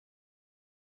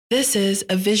This is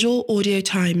a Visual Audio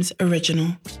Times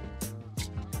original.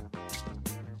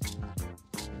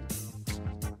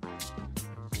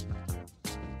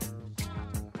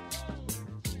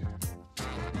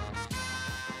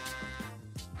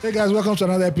 Hey guys, welcome to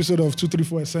another episode of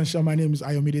 234 Essential. My name is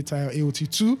Ayomide Tayo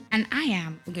AOT2. And I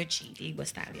am Ugochi, the Igbo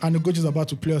Stallion. And Ugochi is about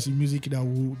to play us in music that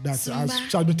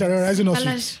has been terrorizing us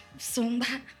with.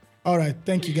 Zumba. All right,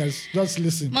 thank you guys. Just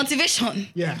listen. Motivation.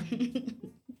 Yeah.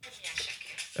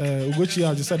 Ugochi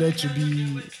has decided to be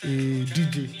a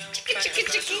DJ. Chiki.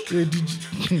 A DJ.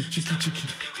 Chiki.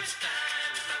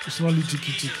 It's not only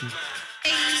chiki.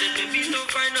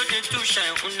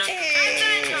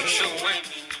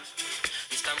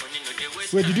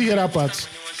 Wait, did you hear that part?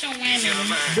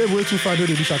 Babe, way too far, don't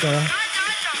do shakara.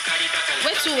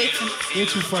 Way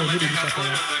too far, don't do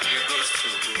shakara.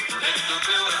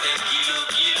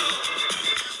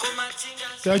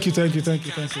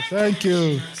 Thank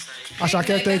you.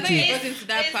 Ashake, thank you. Go into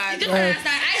that part. You don't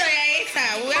understand. I know you're a hater.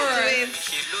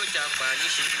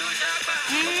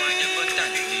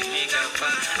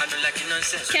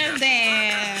 Kill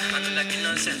them.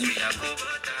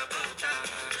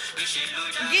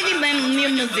 Giving them new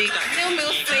music. New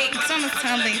music. Some is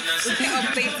coming.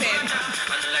 Updated.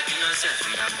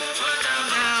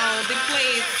 Now, the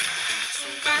place.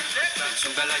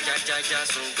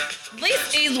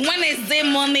 This is Wednesday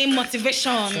morning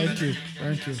motivation. Thank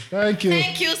you.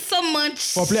 Thank you so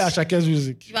much for playing Ashake's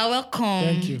music. You are welcome.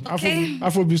 Thank you. Okay.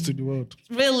 Afrobeats to the world.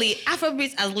 Really,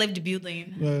 Afrobeats has left the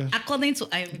building. Yeah. According to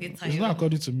Ayomide Tayo. It's not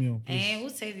according to me. Who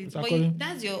said it?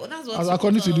 That's what.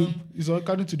 It's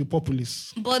according to the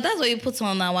populace. But that's what you put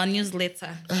on our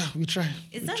newsletter. We try.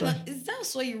 Is that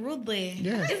what you wrote there?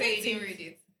 Yeah. I didn't read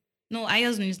it. No,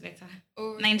 Ayo's newsletter.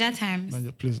 Niger Times.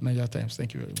 Niger Times.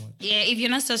 Thank you very much. Yeah, if you're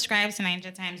not subscribed to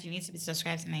Niger Times, you need to be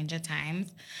subscribed to Niger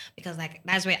Times because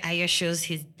that's where Ayo shows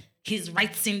his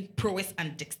writing prowess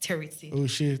and dexterity. Oh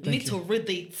shit! You need to read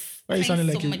it. Why you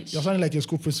you're sounding like a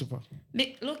school principal.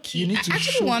 Look, I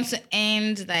actually want to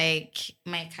end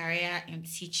my career in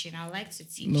teaching. I would like to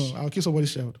teach. No, I'll kill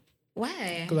somebody's child.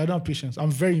 Why? Because I don't have patience. I'm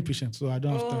very impatient, so I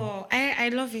don't have time. Oh, I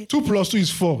love it. 2 + 2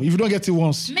 is 4. If you don't get it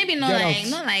once, maybe not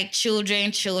like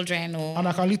children. Or... And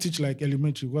I can only teach like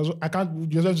elementary. Because I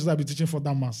can't. You're just be teaching for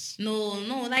that mass. No,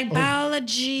 like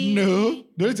biology. No,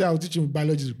 the only thing I will teach you with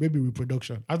biology is maybe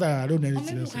reproduction. After I don't know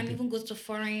anything else. Or maybe we can even go to a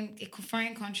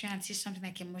foreign country and teach something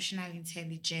like emotional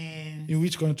intelligence. In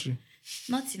which country?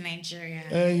 Not in Nigeria.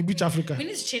 In which Africa? We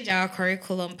need to change our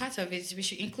curriculum. Part of it, we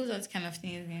should include those kind of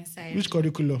things inside. Which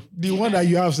curriculum? The one that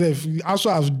you have, you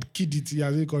also have kid it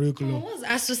as a curriculum. What was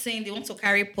ASU saying? They want to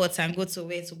carry pots and go to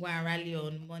where to go and rally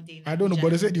on Monday. I don't know,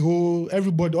 but they said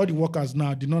everybody, all the workers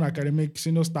now, the non-academic,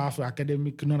 senior staff,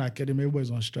 academic, non-academic, everybody's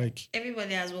on strike.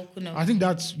 Everybody has woken up. I think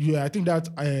that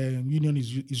union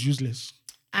is useless.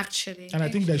 Actually, and I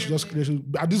think they should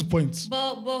at this point.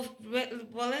 But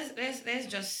let's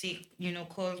just say,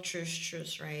 call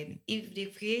truth, right? If they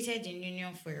created the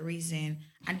union for a reason,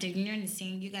 and the union is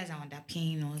saying you guys are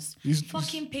underpaying us,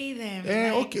 fucking pay them.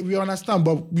 Okay, we understand,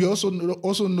 but we also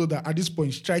know that at this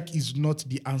point, strike is not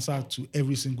the answer to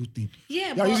every single thing.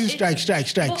 Yeah, they are using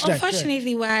strike.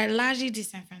 Unfortunately, we are largely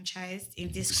disenfranchised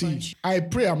in this country. I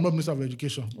pray I'm not Minister of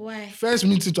Education. Why? First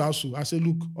meeting to ASU, I say,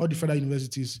 look, all the federal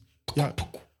universities. Yeah,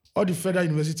 all the federal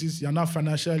universities, you're now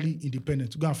financially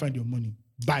independent. Go and find your money.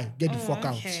 Get the fuck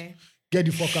out. Get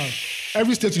the fuck out.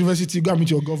 Every state university, go and meet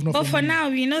your governor. But for now,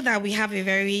 we know that we have a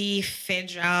very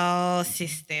federal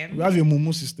system. We have a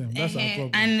mumu system. That's our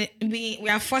problem. And we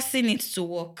are forcing it to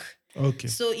work. Okay.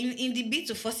 So in the bid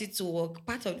to force it to work,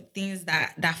 part of the things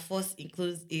that force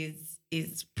includes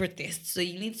is protest. So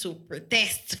you need to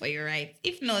protest for your rights.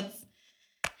 If not,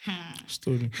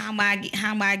 story.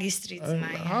 Hamagi Street.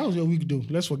 How's your week though?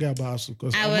 Let's forget about us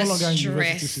because I'm no longer in the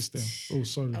university system. Oh,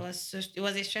 sorry. It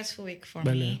was a stressful week for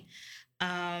me.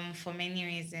 For many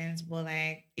reasons, but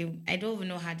I don't even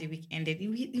know how the week ended.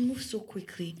 It moved so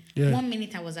quickly. Yeah. 1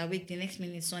 minute I was awake, the next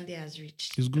minute Sunday has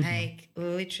reached. It's good.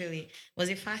 Literally, it was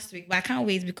a fast week, but I can't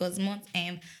wait because month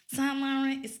end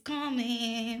salary is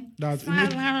coming.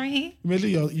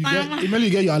 Immediately you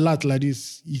get your alert like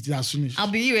this, it has finished.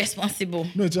 I'll be irresponsible.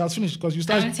 No, it has finished because you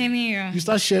start. I'm telling you. You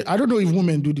start sharing. I don't know if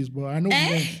women do this, but I know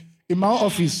women. In my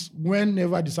office,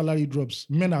 whenever the salary drops,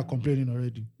 men are complaining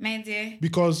already. My dear.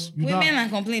 Because women are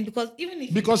complaining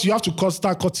because you have to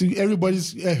start cutting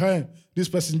everybody's this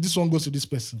person, this one goes to this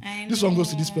person. This one goes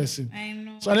to this person. I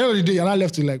know. So at the end of the day, you're not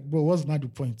left to bro, what's not the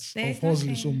point of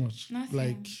hustling so much?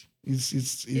 Nothing.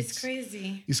 It's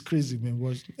crazy. It's crazy, man.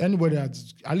 But anybody at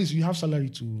least you have salary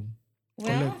to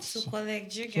To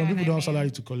collect. Some people don't have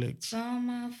salary to collect.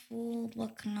 Summer food,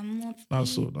 what cannot.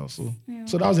 That's so. Yeah.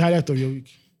 So that was the highlight of your week.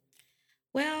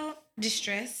 Well,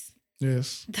 distress.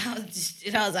 Yes.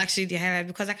 That was actually the highlight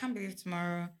because I can't believe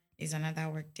tomorrow is another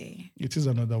work day. It is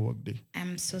another work day.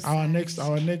 I'm so sad.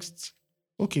 Our next.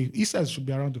 Okay, Easter should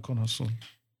be around the corner soon.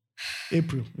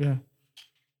 April. Yeah.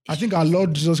 I think our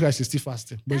Lord Jesus Christ is still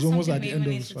fasting, but it's almost at the end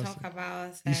of his fasting. Talk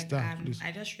about Easter,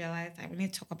 I just realized I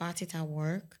need to talk about it at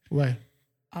work. Why?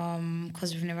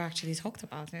 Because we've never actually talked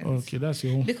about it. Okay, that's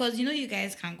your own. Because you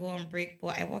guys can go on break,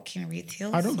 but I work in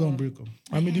retail. I don't go on break.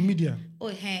 I'm in the media. Oh,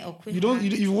 hey, okay. You don't.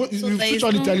 You switch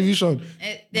on the television.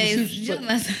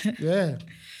 Yeah.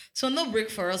 So no break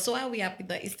for us. So why are we happy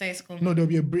that Easter is coming? No, there'll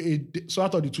be a break. So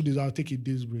out of the 2 days, I'll take a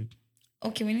day's break.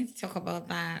 Okay, we need to talk about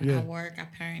that at work,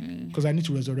 apparently. Because I need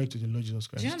to resurrect to the Lord Jesus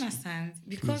Christ. Do you understand?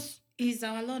 Because He's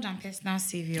our Lord and personal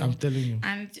Savior. I'm telling you.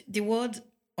 And the world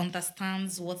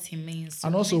understands what He means. So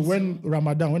and also, when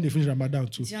they finish Ramadan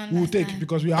too, we'll take,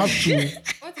 because we have to.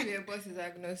 What if your boss is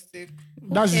agnostic?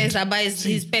 Who cares about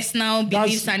his personal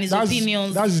beliefs and his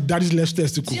opinions? That is less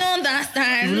testicle. Do you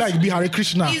understand? You like be Hare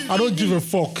Krishna. I don't give a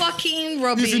fuck. Fucking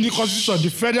rubbish. It's in the constitution. The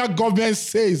federal government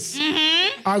says,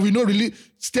 and we know really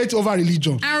state over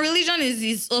religion. And religion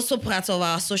is also part of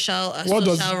our social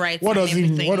rights. What does it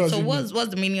mean? So what's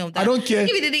the meaning of that? I don't care.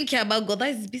 If he didn't care about God, that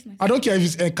is his business. I don't care if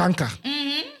it's a canker.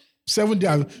 7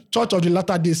 Day Church of the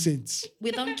Latter-day Saints.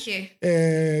 We don't care.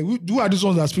 Who are these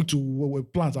ones that speak to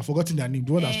plants? I've forgotten their name.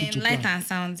 The one that speak to Light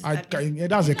plants. and Sound.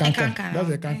 That's a canker. That's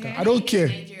a canker. I don't care.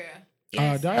 They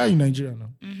are in Nigeria now.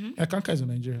 A canker is in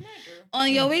Nigeria.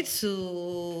 On your way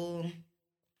to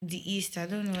the East, I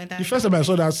don't know whether... The first time I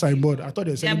saw that signboard, I thought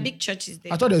they were selling... There are big churches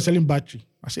there. I thought they were selling battery.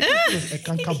 I said, a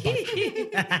canker battery.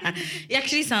 It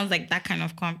actually sounds like that kind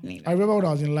of company. I remember when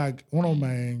I was in like one of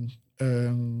my...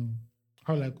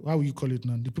 how will you call it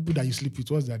now? The people that you sleep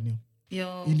with, what's their name?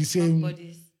 In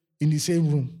the same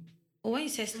room. Oh, when you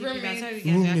say sleeping, that's how you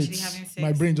guys are actually having sex.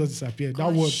 My brain just disappeared.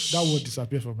 That word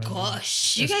disappeared from my brain.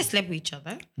 Gosh. You guys slept with each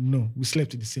other? No, we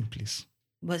slept in the same place.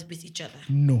 Was with each other?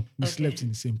 No, we slept in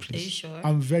the same place. Are you sure?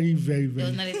 I'm very, very,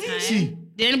 very... There was not a time? See,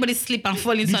 did anybody sleep and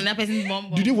fall into another person's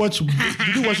bum? Did you watch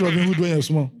Robin Hood when you were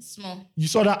small? Small. You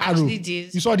saw that arrow? Did.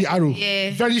 You saw the arrow?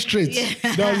 Yeah. Very straight.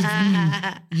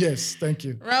 Yeah. Yes, thank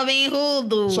you. Robin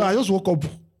Hood. So I just woke up.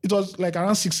 It was like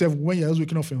around 6, 7 when you're just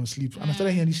waking up from your sleep. And I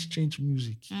started hearing this strange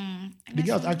music. The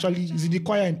girl actually is in the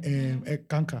choir in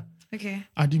Kanka. Okay.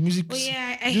 And the music,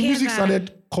 I the music that.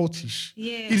 sounded cultish.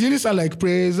 Yeah. It didn't sound like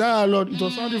praise our Lord. It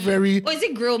was sounding very... Oh, is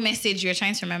it Grill Message you're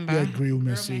trying to remember? Yeah, Grill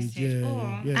Message. Yeah.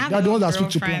 Oh, yeah. They're the ones that speak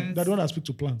to plants. They're the ones that speak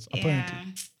to plants,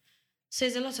 apparently. So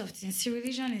it's a lot of things. See,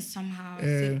 religion is somehow...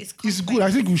 it's good.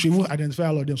 I think we should even identify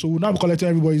all of them. So we'll now be collecting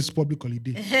everybody's public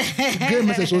holiday. Grill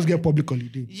Message supposed to get public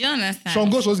holiday. Do you understand? Some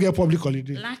go supposed to get public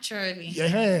holiday. Naturally.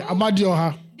 Yeah,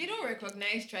 Amadioha. They don't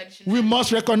recognize traditional. We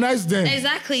must recognize them.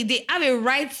 Exactly. They have a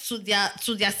right to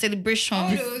their celebration.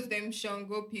 All those them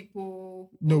Shango people.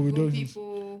 No, we don't.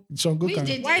 People. Shango can.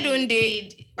 Why don't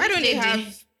they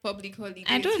have public holidays?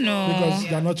 I don't know. Because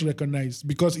they are not recognized.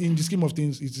 Because in the scheme of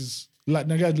things, it is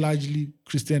Nigeria is largely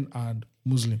Christian and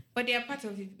Muslim. But they are part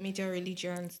of the major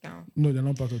religions now. No, they're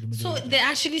not part of the major. So religion. they're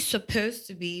actually supposed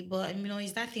to be, but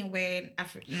is that thing where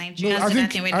Nigerians do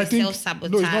that thing where they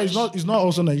self-sabotage? No, it's not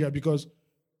also Nigeria, because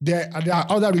there are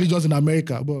other religions in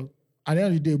America, but at the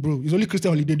end of the day, bro, it's only Christian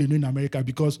holiday they do in America,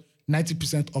 because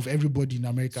 90% of everybody in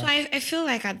America. So I feel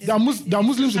like at this there are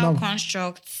Muslims in America.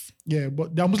 Constructs. Yeah,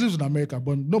 but there are Muslims in America,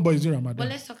 but nobody's doing Ramadan. But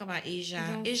let's talk about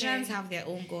Asia. Asians have their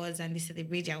own gods and they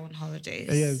celebrate their own holidays.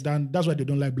 Yes, that's why they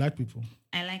don't like black people.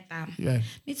 I like that. Yeah.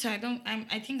 Me too.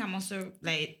 I think I'm also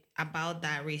like about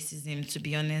that racism, to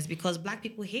be honest, because black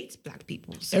people hate black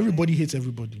people. So Everybody hates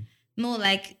everybody. No,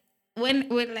 like when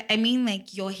I mean,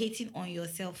 like, you're hating on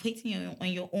yourself, hating on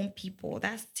your own people.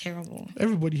 That's terrible.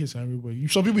 Everybody hates everybody.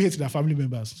 Some people hate their family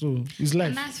members, so it's life.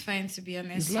 And that's fine, to be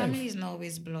honest. Family is not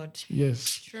always blood.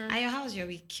 Yes. True. Ayo, how's your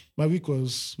week? My week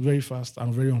was very fast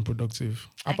and very unproductive.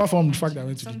 Apart from the fact that I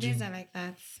went to the gym. Some days are like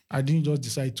that. I didn't just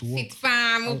decide to walk.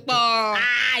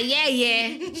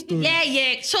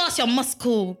 Yeah. Show us your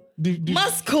muscle.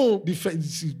 Muscle.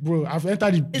 Bro, I've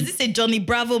entered the... Is this a Johnny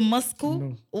Bravo muscle?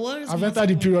 No. What is I've entered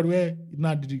the period where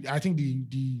I think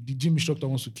the gym instructor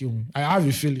wants to kill me. I have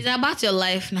a feeling. It's about your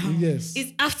life now. Yes.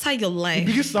 It's after your life.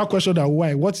 The biggest question that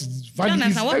why? What is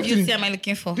vanity? What beauty am I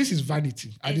looking for? This is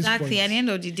vanity. Exactly, at the end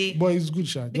of the day. But it's good,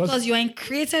 Sha. Because you are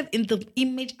created in the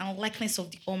image and likeness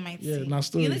of the Almighty. Yeah, now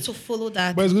story. You need to follow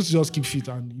that. But it's good to just keep fit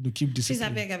and keep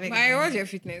discipline. Please, I beg. What's your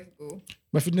fitness goal?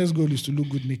 My fitness goal is to look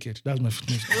good naked. That's my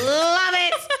fitness goal. Love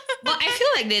it. But I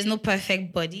feel like there's no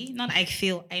perfect body. Not I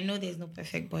feel. I know there's no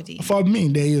perfect body. For me,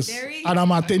 there is. There is. And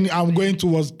I'm going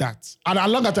towards that. And as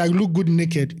long as I look good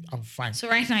naked, I'm fine. So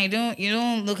right now you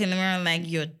don't look in the mirror like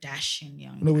you're dashing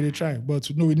young. No, we try. But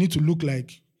no, we need to look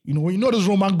like, when you know those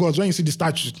Roman gods, when you see the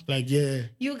statues, like, yeah.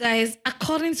 You guys,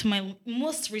 according to my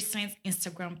most recent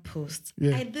Instagram post,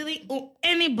 I didn't owe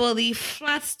anybody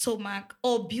flat stomach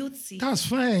or beauty. That's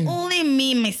fine. Only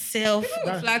me, myself.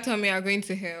 People with flat tummy are going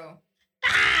to hell.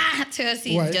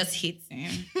 Chelsea Why? just hits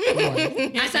him.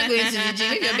 Why? After going to the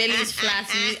gym, if your belly is flat,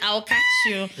 I'll catch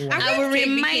you. I will Take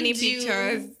remind bikini you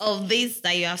pictures. of this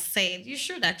that you have said. You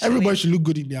should actually. Everybody should look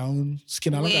good in their own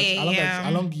skin, as Yeah.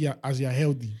 long as you're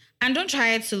healthy. And don't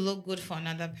try to look good for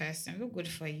another person. Look good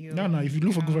for you. No, if you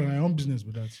look for good for your own business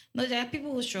with that. No, there are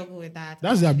people who struggle with that.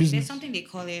 That's their There's business. something they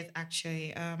call it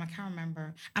actually. I can't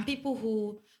remember. And people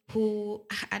who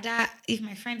Ada, if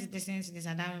my friend is listening to this,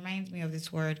 Ada reminds me of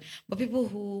this word. But people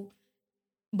who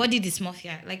body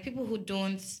dysmorphia, like people who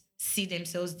don't see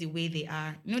themselves the way they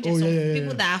are. There's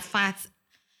people that are fat.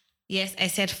 Yes, I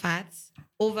said fat,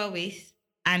 overweight,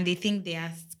 and they think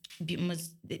they're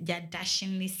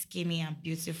dashingly skinny and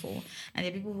beautiful. And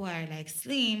there are people who are like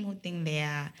slim who think they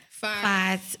are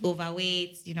fat,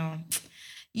 overweight.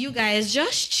 You guys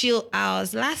just chill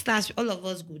out. Last, all of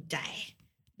us would die.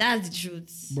 That's the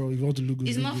truth. Bro, if you want to look good,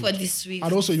 It's look not good. for this week.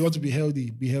 And also, you want to be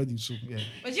healthy. So, yeah.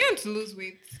 But you want to lose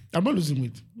weight. I'm not losing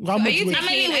weight. How Are much you weight? How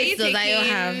many taking- weights are you does Ayo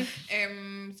taking,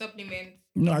 have? Supplements.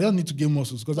 No, I just need to gain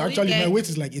muscles because actually my weight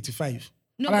is like 85.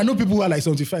 No, and I know people who are like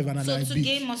 75 and So I'm to big.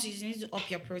 gain muscles, you need to up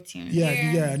your protein.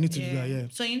 Yeah, Yeah. I need to do that, yeah.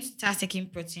 So you need to start taking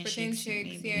protein shakes.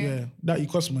 Shakes, maybe. yeah. That it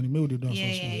costs money. Maybe they don't.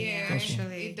 Yeah, so. Yeah,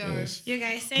 actually. it does. You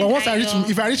guys say But once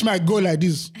if I reach my goal like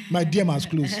this, my DM has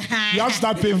closed. You have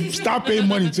to start paying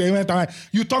money to every time.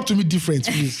 You talk to me different,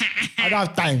 please. I don't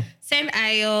have time. Send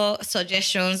Ayo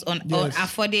suggestions on Yes.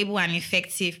 affordable and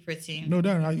effective protein. No,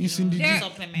 it's in the gym.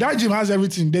 Supplement. That gym has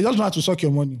everything. They just know how to suck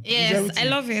your money. It's Yes, I everything.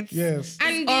 love it. Yes.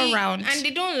 And all they, round. And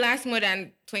they don't last more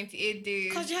than 28 days.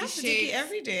 Because you have The to take it shakes.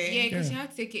 every day. Yeah, because Yeah. you have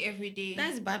to take it every day.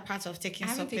 That's the bad part of taking I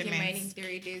haven't taken mine in supplements.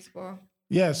 3 days, but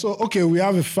Yeah, so okay, we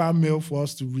have a fan mail for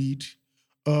us to read.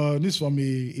 This is from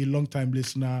a long-time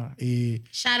listener,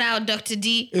 Shout out Dr.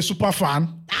 D. a super fan.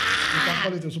 You can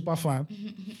call it a super fan.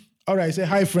 All right, say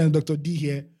hi, friends. Dr. D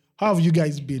here. How have you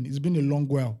guys been? It's been a long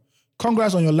while.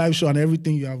 Congrats on your live show and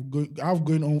everything you have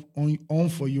going on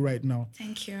for you right now.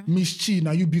 Thank you. Miss Chi,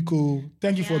 now you Biko,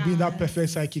 thank you for being that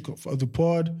perfect sidekick for the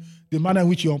pod. The manner in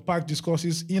which you unpack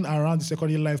discourses in and around the Second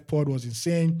Year Life pod was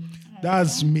insane.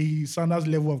 That's me, Sanders'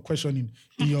 level of questioning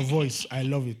in your voice. I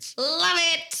love it. Love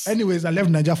it. Anyways, I left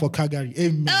Nigeria for Calgary.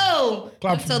 Amen. Oh,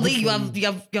 Clap Dr. good D,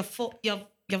 for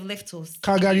you've left us.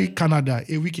 Calgary, Canada,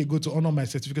 a week ago to honor my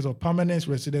certificate of permanent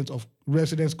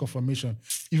residence confirmation.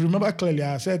 If you remember clearly,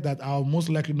 I said that I'll most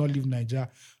likely not leave Nigeria.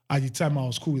 At the time, I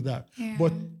was cool with that. Yeah.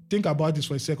 But think about this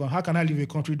for a second. How can I leave a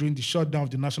country during the shutdown of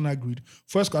the national grid,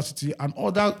 fuel scarcity, and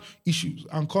other issues,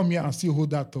 and come here and still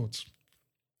hold that thought?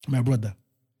 My brother.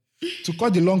 To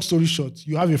cut the long story short,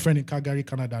 you have a friend in Calgary,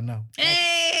 Canada now.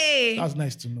 Hey, That's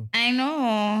nice to know. I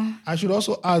know. I should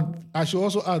also add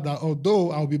that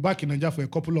although I'll be back in Nigeria for a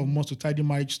couple of months to tidy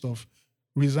marriage stuff,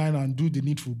 resign and do the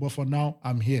needful, but for now,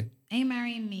 I'm here. Are you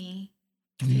marrying me?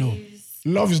 No. Please.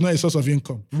 Love is not a source of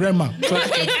income. Rema.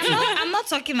 Hey, I'm not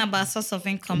talking about source of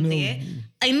income No. there.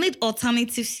 I need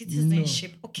alternative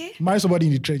citizenship, okay? Marry somebody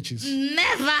in the trenches.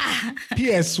 Never.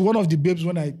 P.S. One of the babes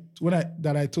when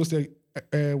I toasted.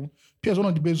 P.S. One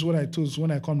of the babes when I toast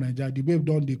when I come Nigeria, the babe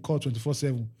done the call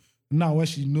 24/7. Now when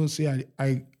she knows, say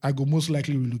I go most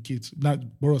likely relocate. Not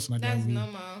Boros Nigeria. that's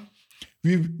normal.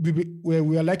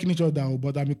 We are liking each other,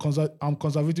 but I'm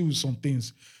conservative with some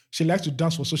things. She likes to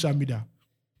dance for social media.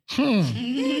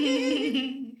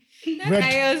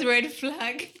 Ayo's red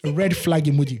flag. A red flag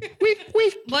emoji.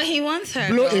 But he wants her.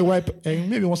 Blow though. a wipe.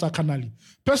 Maybe once carnally.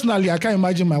 Personally, I can't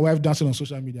imagine my wife dancing on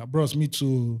social media. Bros, me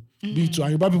too. Me too.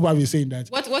 And people have been saying that.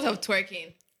 What of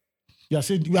twerking? You are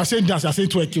saying dance, you are saying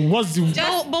twerking. What's the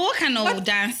But what kind of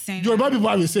dancing? Yoruba people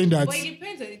have been saying that But it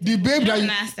depends on the the babe I that don't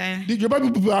understand. the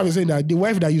Yoruba people have been saying that the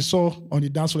wife that you saw on the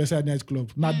dance floor inside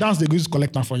nightclub, now dance they go use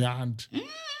collector for your hand.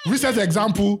 Recent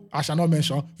example, I shall not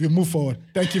mention. We move forward.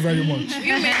 Thank you very much.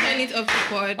 You mention it off the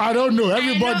pod. I don't know.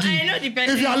 Everybody. I know the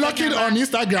person If you are you're looking talking on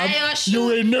about. Instagram, I assure- you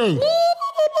will know.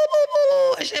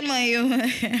 Shame on you.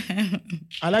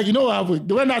 I like, you know what happened?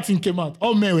 When that thing came out,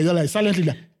 all men were just like silently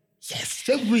like, yes,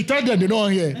 we tell them they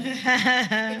don't hear.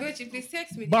 Coach, please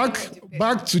text me. Back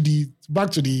to the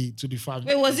family.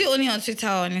 Wait, was it only on Twitter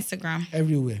or on Instagram?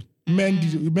 Everywhere. Men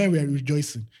were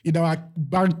rejoicing. In our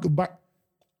back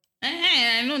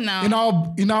I know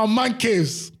now. in our man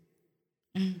caves.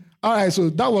 All right, so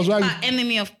that was why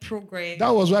enemy of progress. That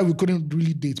was why we couldn't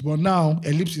really date. But now,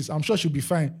 Ellipsis, I'm sure she'll be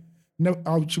fine.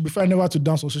 She'll be fine never to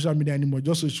dance on social media anymore,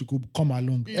 just so she could come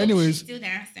along. Look, Anyways, still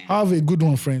dancing. have a good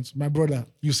one, friends. My brother,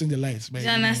 you've seen the lights. Man. Do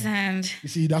you understand? You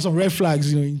see, there's some red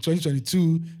flags, in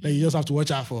 2022 that you just have to watch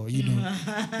out for,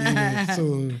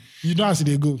 So you know how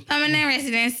they go. Permanent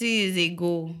residency is a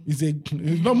goal. It's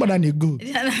not more than a goal.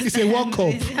 It's a World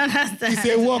Cup. It's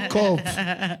a World Cup.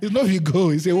 It's not a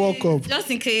goal. It's a World Cup. Just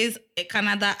in case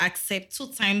Canada accept 2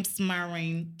 times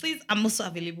marrying, please, I'm also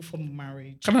available for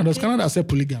marriage. Does Canada accept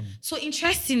polygamy? So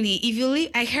interestingly, if you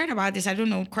live, I heard about this. I don't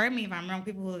know. Correct me if I'm wrong.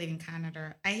 People who live in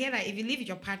Canada, I hear that if you live with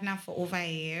your partner for over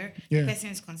a year, the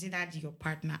person is considered your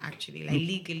partner actually,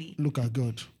 legally. Look at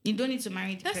God. You don't need to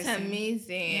marry the person. That's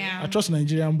amazing. Yeah. I trust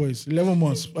Nigerian boys. 11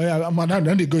 months. Oh yeah, madam,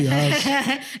 don't they go your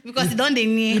house? Because you don't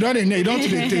need. You don't to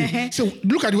the thing. So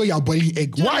look at the way you're boiling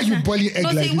egg. Why are you boiling egg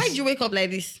like this? Why did you wake up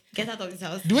like this? Get out of this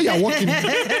house. The way you're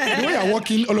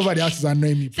walking all over the house is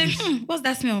annoying me. Say, what's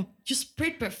that smell? You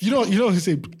sprayed perfume. You know, he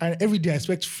said, every day I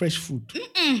expect fresh food.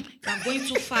 You're going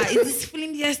too far. Is this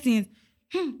feeling these things?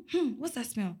 What's that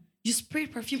smell? You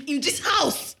sprayed perfume in this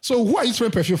house. So who are you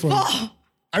spraying perfume for?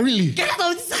 I really. Get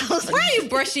out of this house. Why are you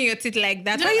brushing your teeth like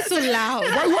that? Why are you so loud?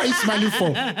 Who are you smiling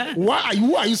for?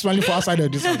 Who are you smiling for outside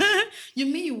of this house? You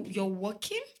mean you're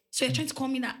working? So you're trying to call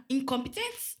me that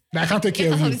incompetence? I can't take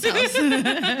care of you.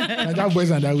 That boys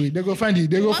are that way. They go find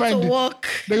it. They go find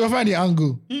the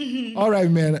angle. Mm-hmm. All right,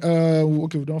 man.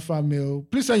 Okay, we don't fan mail.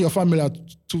 Please send your fan mail at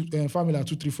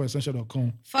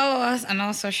 234essential.com. Follow us on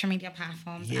all social media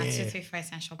platforms at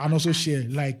 234essential. And also share,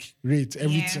 rate,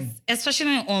 everything. Yes.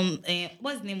 Especially on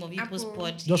what's the name of Apple's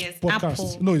pod? Just podcast.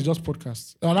 Apple. No, it's just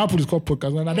podcast. On Apple, it's called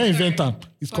podcast. And I don't invent them.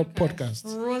 It's called podcast.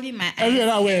 Rolling my eyes. Every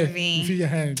other way, you feel your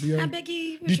hand. I beg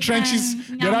you. The trenches.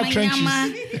 There are trenches.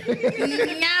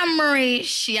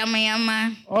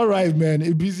 All right, man.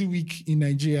 A busy week in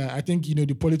Nigeria. I think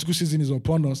the political season is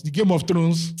upon us. The Game of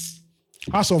Thrones,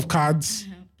 House of Cards,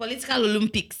 political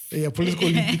Olympics. Yeah, political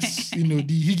Olympics. The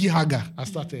Higi Haga has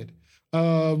started.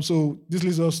 So this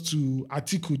leads us to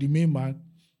Atiku, the main man,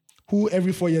 who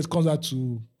every 4 years comes out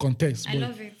to contest. I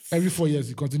love it. Every 4 years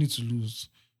he continues to lose,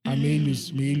 and may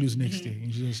he lose next year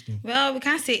in Jesus' name. Well, we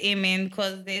can't say amen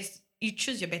because you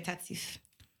choose your better thief.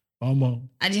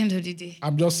 At the end of the day,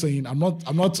 I'm just saying, I'm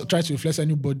not trying to influence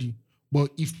anybody, but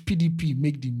if PDP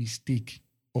make the mistake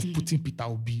of putting Peter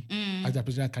Obi as their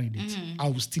presidential candidate, I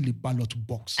will steal a ballot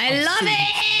box. I love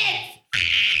it.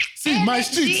 See, my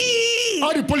street,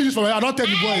 all the police from here, I don't tell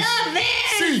the boys. I love it.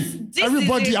 See,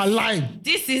 everybody aligned.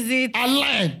 This is it.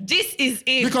 Aligned. This is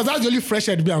it. Because that's the only fresh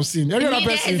head I'm seeing. Every other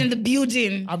person in the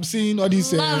building. I'm seeing all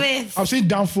these. Love it. I'm seeing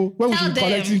Danfo. When we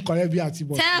be collecting BRT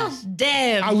boxes. Tell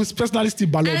them. I will personally steal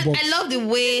ballot box. I love the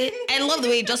way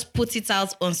he just put it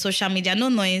out on social media. No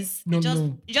noise.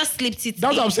 No. Just slipped it.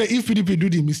 That's what I'm saying. If PDP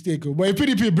do the mistake, but if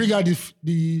PDP bring out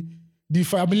the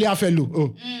familiar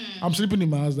fellow, I'm sleeping in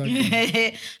my house that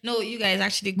day. No, you guys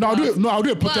actually. I'll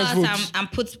do a protest vote.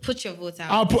 And put your vote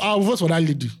out. I'll vote for that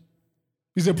lady.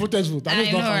 It's a protest vote. I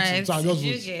know, right? So I just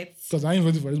vote because I ain't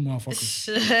voting for this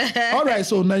motherfucker. All right,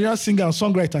 so Nigerian singer and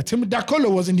songwriter Timi Dakolo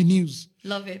was in the news.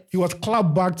 Love it. He was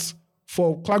clapbacked.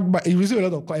 He received a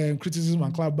lot of criticism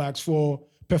and clapbacks for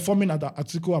performing at the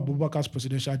Atiku Abubakar's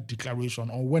presidential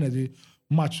declaration on Wednesday,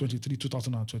 March 23,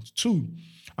 2022.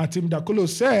 And Timi Dakolo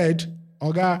said,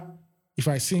 "Oga, if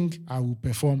I sing, I will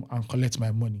perform and collect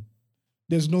my money."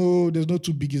 There's no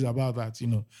two biggies about that,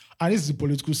 And this is the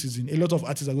political season. A lot of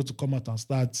artists are going to come out and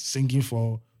start singing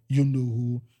for you know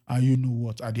who and you know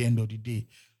what at the end of the day.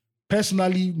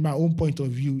 Personally, my own point of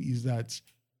view is that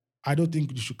I don't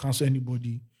think you should cancel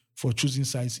anybody for choosing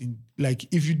sides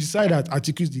if you decide that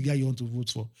Atiku is the guy you want to vote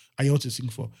for and you want to sing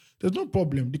for, there's no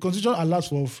problem. The Constitution allows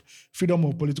for freedom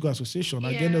of political association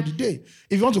at the end of the day.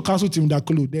 If you want to cancel Timi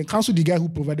Dakolo, then cancel the guy who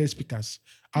provided speakers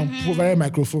and provided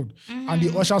microphone and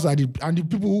the ushers and the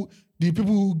people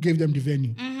who gave them the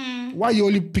venue. Why are you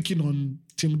only picking on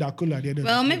Timi Dakolo at the end of the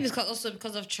day? Well, maybe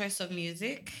because of choice of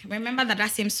music. Remember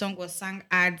that same song was sung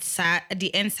at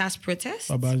the NSAS protest?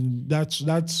 But that's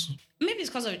maybe it's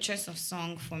because of the choice of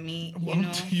song for me.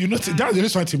 That's the only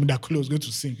song Timi Dakolo is going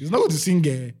to sing. He's not going to sing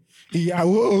me. He's not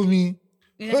going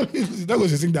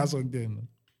to sing that song then.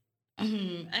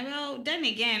 Well, then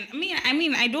again, I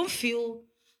mean, I don't feel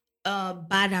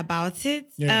bad about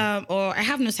it, or I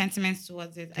have no sentiments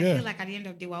towards it. I feel like at the end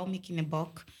of the day, we're all making a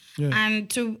buck. Yeah. And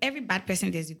to every bad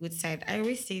person, there's a good side. I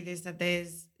always say this, that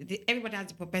there's everybody has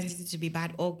the propensity to be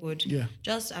bad or good. Yeah.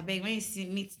 Just I beg when you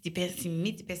meet the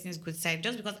person's good side.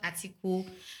 Just because Atiku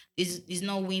is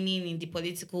not winning in the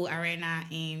political arena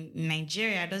in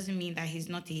Nigeria doesn't mean that he's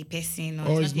not a person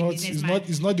or he's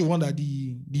not the one that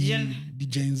the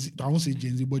Gen Z, I won't say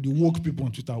Gen Z, but the woke people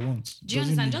on Twitter want. Do you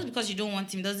understand? Just because you don't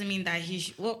want him doesn't mean that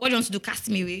he what do you want to do? Cast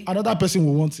him away. Another person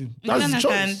will want him. That's his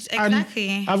choice.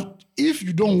 Exactly. If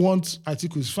you don't want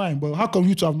Atiku, it's fine. But how come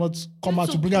you two have not come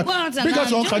out to bring out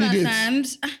your own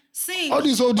candidates? Sing all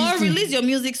these or release your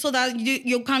music so that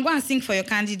you can go and sing for your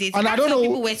candidates. And I don't know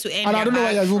people where to end. And I don't know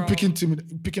why you're even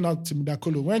picking out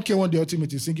Timidakolo. When K1 the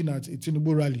Ultimate is singing at a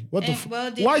Tinubu rally, what the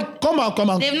why? Come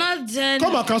on. They've not done.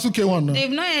 Come and cancel K1 now.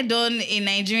 They've not yet done a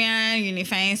Nigerian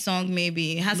unifying song.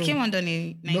 Maybe has K1 done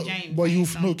a Nigerian? But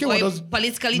K1 does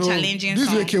politically challenging. This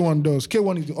song. is what K1 does.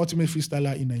 K1 is the ultimate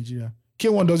freestyler in Nigeria.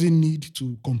 K1 doesn't need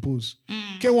to compose.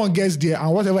 K1 gets there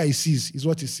and whatever he sees is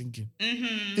what he's singing.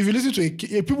 Mm-hmm. If you listen to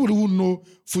people who know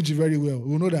Fuji very well,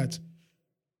 will know that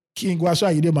King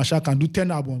Gwasha Ayinde Marshal can do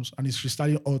 10 albums and he's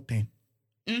freestyling all 10.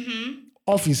 Mm-hmm.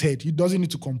 Off his head. He doesn't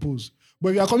need to compose. But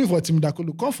if you are coming for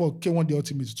Timidakolo, come for K1 the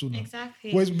Ultimate too now.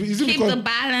 Exactly. Well, Keep the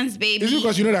balance, baby. Is it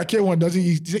because you know that K1 doesn't,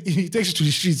 he takes you to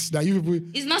the streets that you people...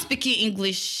 He's not speaking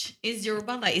English. It's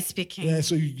Yoruba that is speaking. Yeah,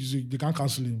 so they can't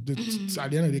cancel him. At the end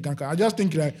of the day, they can't. I just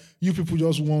think that you people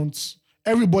just want...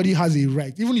 Everybody has a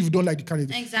right, even if you don't like the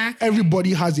candidate. Exactly.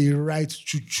 Everybody has a right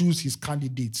to choose his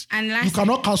candidates. And you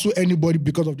cannot cancel anybody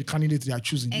because of the candidate they are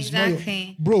choosing.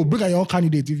 Exactly. Bro, bring out your own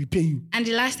candidate if he pay you. And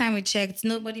the last time we checked,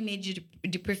 nobody made you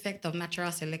the prefect of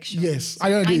natural selection. Yes.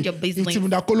 Mind your business. If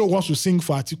Timidakolo wants to sing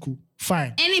for Atiku,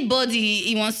 fine. Anybody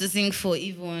he wants to sing for,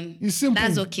 even. It's simple.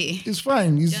 That's okay. It's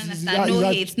fine. Do you understand? No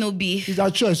hate, no beef. It's a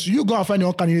choice. You go and find your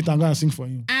own candidate and go and sing for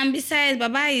him. And besides,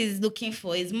 Baba is looking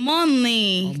for his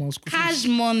money. Cash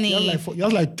money. He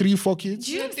has like 3-4 kids.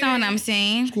 Do you understand what I'm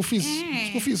saying? School fees. Yeah.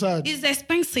 School fees hard. It's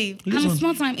expensive. Listen. And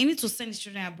small time, you need to send his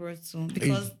children abroad too.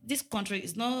 Because this country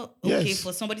is not okay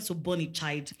for somebody to born a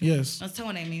child. Yes. Understand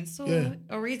what I mean? So,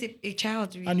 or raise a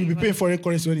child. Really, and you'll be paying foreign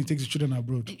currency when he takes his children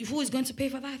abroad. Who is going to pay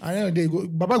for that? And then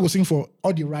Baba go sing for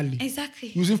all the rally. Exactly.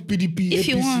 Using PDP, if APC,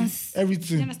 he wants.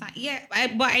 everything. You understand? Yeah,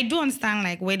 but I do understand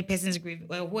like where the person's grief,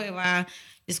 well, whoever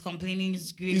is complaining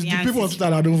is grieving. It's the people on Twitter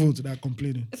that don't vote that are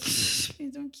complaining.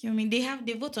 Please don't kill me.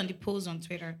 They vote on the polls on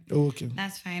Twitter. Oh, okay.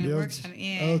 That's fine. It works.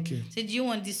 Okay. So do you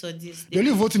want this or this? The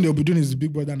only voting they'll be doing is the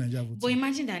Big Brother Nigeria voting. But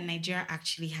imagine that Nigeria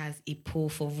actually has a poll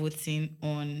for voting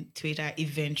on Twitter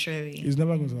eventually. It's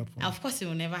never going to happen. Of course, it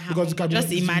will never happen. Because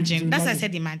just imagine. That's why I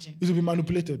said imagine. It will be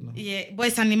manipulated now. Yeah, but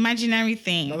it's an imaginary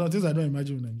thing. That's the things I don't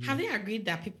imagine in Nigeria. Have they agreed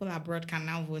that people abroad can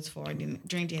now vote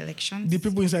during the elections? The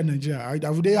people inside Nigeria,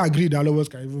 have they agreed that all of us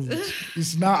can even vote?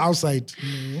 It's now outside.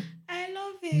 No. I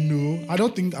love it. No, I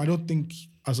don't think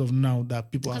as of now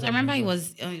that people. Because I remember it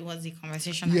was a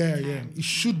conversation. Yeah. It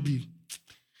should be.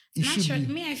 It Not should sure. be.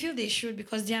 Me, I feel they should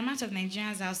because the amount of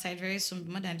Nigerians outside very soon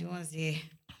more than the ones there.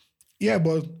 Yeah,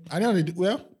 but I don't know.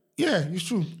 Well, yeah, it's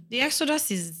true. The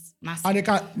exodus is massive.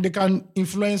 And they can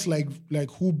influence like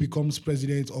who becomes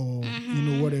president or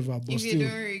whatever. But if still, you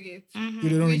don't rig it.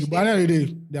 if they don't rig it. But at the end of the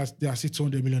day, there are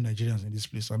 600 million Nigerians in this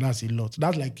place, and that's a lot.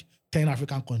 That's like 10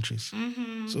 African countries.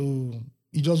 So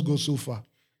it just goes so far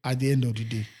at the end of the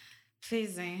day.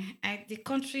 The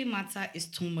country matter is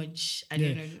too much. I Yeah.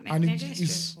 don't know. And Nigeria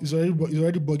it's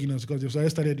already bugging us because they've already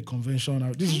started the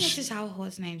convention. This is how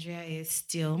hot Nigeria is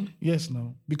still. Yes,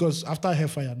 now. Because after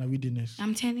Hellfire, now we didn't.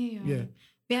 I'm telling you. Yeah.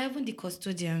 We are even the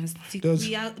custodians.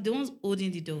 We are the ones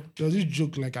holding the door. There was this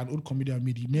joke like an old comedian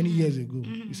made it many years ago.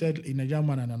 He said a Nigerian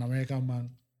man and an American man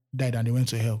died and they went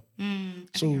to hell.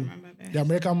 So the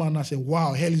American man now said,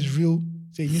 wow, hell is real.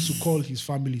 So he needs to call his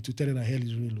family to tell them that hell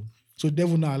is real. So the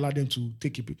devil now allowed them to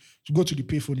go to the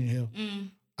payphone in hell.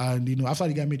 And after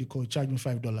the guy made the call, he charged him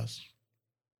 $5.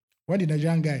 When the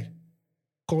Nigerian guy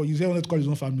called, he wanted to call his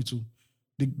own family too.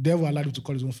 The devil allowed him to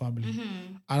call his own family.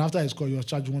 And after his call, he was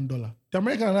charged $1. The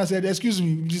American man said, excuse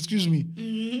me.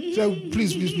 He said,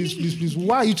 please.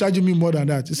 Why are you charging me more than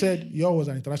that? He said, yours was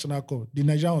an international call. The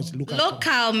Nigerian was local.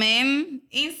 Local, man.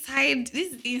 Inside.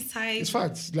 It's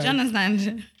facts. Do you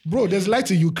understand? Bro, there's light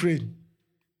in Ukraine.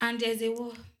 And there's a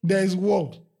war. There is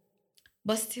war.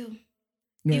 But still,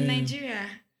 in Nigeria,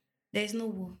 there's no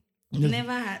war.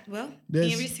 Never had. Well,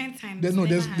 in recent times,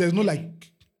 there's no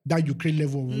like that Ukraine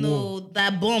level of war. No,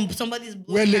 that bomb. Somebody's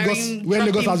where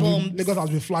Lagos has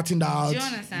been flattened out. Do you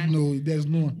understand? No, there's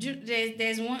no one.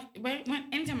 There's one.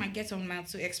 Anytime I get on Mile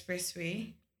 2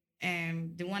 Expressway,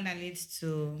 the one that leads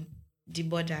to the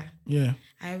border. Yeah.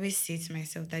 I always say to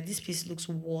myself that this place looks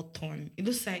war torn. It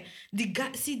looks like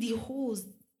the holes.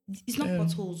 It's not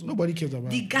potholes. Nobody cares about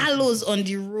the gallows on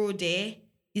the road there.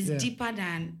 is deeper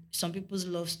than some people's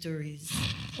love stories.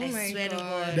 Oh my swear to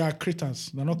God. They are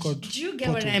craters. They're not called. Do you get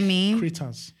what I potholes. mean?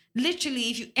 Craters. Literally,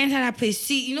 if you enter that place,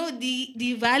 see, you know,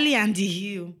 the valley and the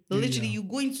hill. Literally, you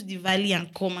go into the valley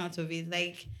and come out of it.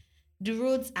 Like, the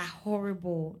roads are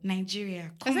horrible.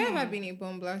 Nigeria. Has there ever been a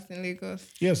bomb blast in Lagos?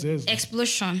 Yes, yes.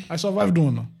 Explosion. I survived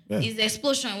one. Yeah. It's the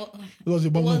explosion. It was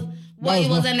a bomb. It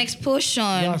was an explosion.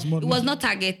 It was not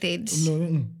targeted.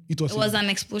 No, it was an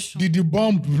explosion. Did the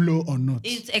bomb blow or not?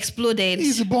 It exploded.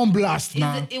 It's a bomb blast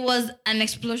now. It was an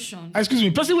explosion. Excuse me,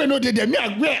 person we not there. Me,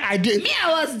 I did. Me,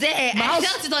 I was there. I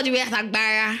felt it all the way at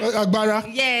Agbara.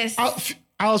 Agbara. Yes.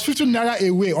 I was 15 naira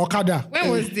away. Okada. When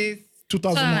was this?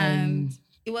 2000.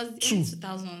 It was in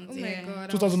 2000. Oh my God.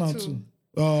 2002.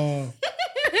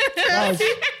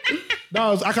 That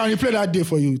was. I can replay that day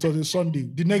for you. It was a Sunday.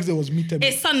 The next day was midterm.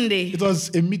 A Sunday. It was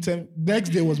a midterm. Next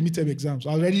day was midterm exams.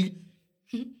 I was already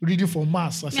reading for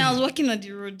maths. I was walking on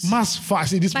the road. Maths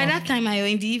fast. By that time, I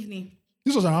was in the evening.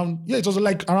 This was around. Yeah, it was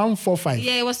like around 4-5.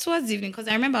 Yeah, it was towards the evening because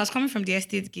I remember I was coming from the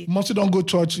estate gate. Mostly don't go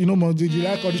church. You know, Monday, you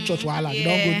like all the church wahala. You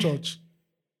don't go church.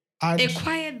 And a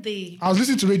quiet day. I was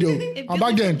listening to radio. And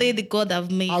back then, day the God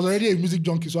have made. I was already a music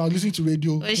junkie, so I was listening to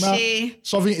radio. Now, Oshé.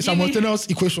 solving a simultaneous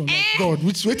equation. Like, God,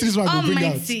 which this man will bring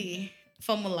out? Almighty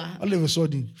formula. All of a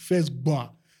sudden, first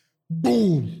bar,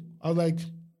 boom. I was like,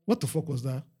 what the fuck was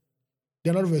that?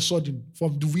 Then all of a sudden,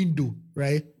 from the window,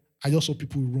 right, I just saw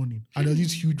people running. And there was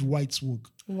this huge white smoke.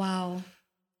 Wow.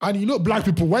 And you know, black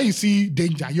people, when you see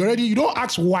danger, you don't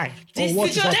ask why or what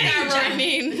is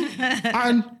happening. Running.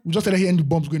 And we just started hearing the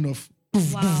bombs going off.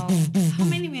 Poof, Wow. poof, poof, poof, How poof.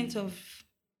 many went off?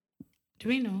 Do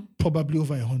we know? Probably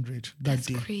over 100 that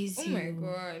day. Crazy. Oh my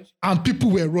God. And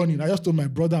people were running. I just told my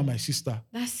brother and my sister.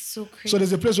 That's so crazy. So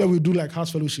there's a place where we do like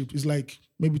house fellowship. It's like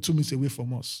maybe 2 minutes away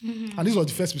from us. Mm-hmm. And this was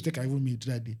the first mistake I even made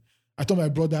that day. I told my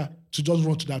brother to just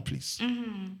run to that place.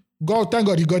 Mm-hmm. Thank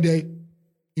God he got there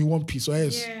in one piece. Or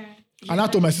else. Yeah. And I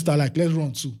told my sister, like, let's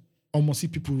run too. Almost see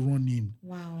people running.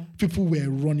 Wow. People were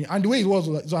running. And the way it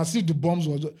was as if the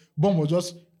bomb was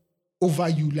just over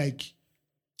you, like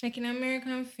an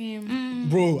American film.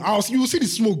 bro, you will see the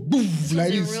smoke, boom, like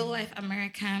The this. real life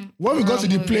American. When we got to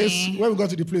the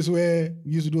movie. place where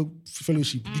we used to do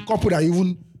fellowship, the couple that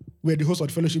even were the host of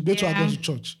the fellowship, they too had gone to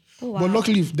church. Oh, wow. But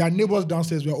luckily, their neighbors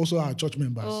downstairs were also our church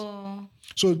members. Oh.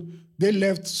 So they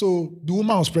left. So the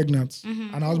woman was pregnant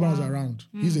and her husband was around.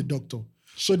 He's a doctor.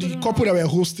 So the couple that were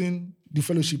hosting the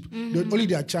fellowship, only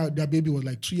their baby was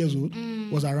like 2 years old,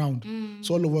 was around.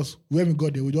 So all of us, when we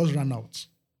got there, we just ran out.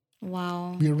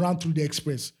 Wow. We ran through the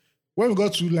express. When we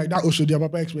got to like that Oshodi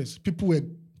Apapa Express, people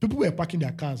were parking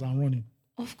their cars and running.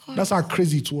 Of course. That's how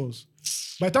crazy it was.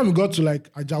 By the time we got to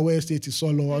like Ajawa Estate,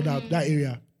 Isolo, or that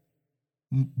area,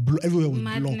 everywhere was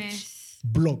Madness.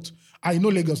 blocked. I know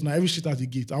Lagos now, every street has a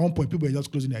gate. At one point, people were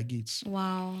just closing their gates.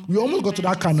 Wow. We almost got to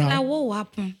that canal. Like, what will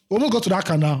happen? We almost got to that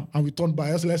canal and we turned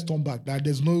back. Let's turn back. That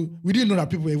we didn't know that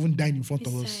people were even dying in front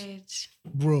of us.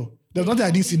 Bro, there's nothing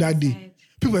I didn't see that day.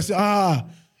 People were saying,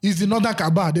 it's the Northern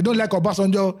Kaaba. They don't like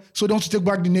Obasanjo, so they want to take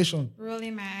back the nation.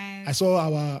 Rolling my eyes. I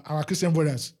saw our Christian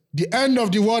brothers. The end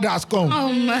of the world has come.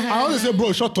 Oh my. I want to say,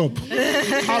 bro, shut up.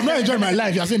 I've not enjoyed my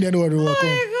life. You're saying the end of the world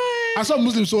come. I saw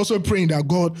Muslims also praying that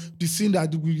God, the sin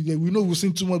that we know we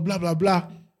sin too much, blah, blah, blah.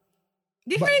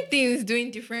 Different things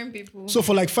doing different people. So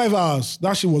for like 5 hours,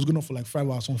 that shit was going on for like 5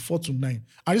 hours, from 4 to 9.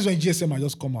 And this is when GSM had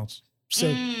just come out. So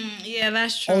Yeah,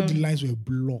 that's true. all the lines were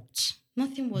blocked.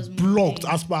 Nothing was Blocked.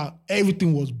 moving. As per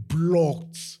everything was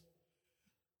blocked.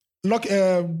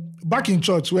 Back in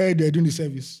church where they're doing the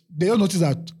service, they just noticed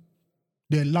that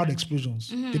there were loud explosions.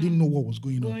 They didn't know what was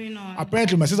going on.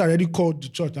 Apparently, my sister already called the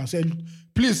church and said,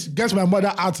 please get my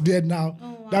mother out there now.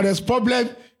 That there's problem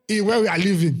in where we are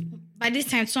living. By this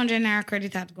time, 200 naira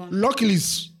credit had gone. Luckily,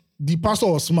 the pastor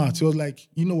was smart. He was like,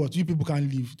 you know what? You people can't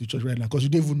leave the church right now because you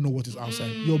don't even know what is outside.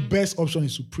 Your best option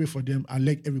is to pray for them and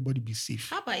let everybody be safe.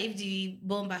 How about if the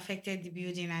bomb affected the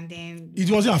building and then It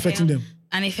wasn't affecting them.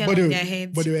 and it fell on their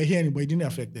heads? But they were hearing, but it didn't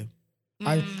affect them.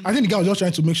 I think the guy was just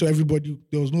trying to make sure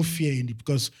there was no fear in it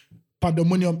because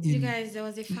pandemonium you in guys, there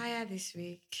was a fire this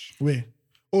week. where?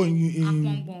 Oh, in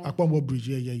Akpombo. Akpombo Bridge.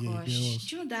 Yeah, there Gosh, was.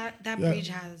 do you know that Yeah. bridge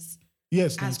has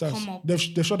Yes, has that's- come up. They've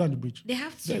shut down the bridge. They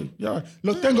have to. Yeah.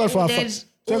 Look, thank God for our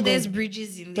There's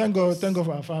bridges in thank Lagos. God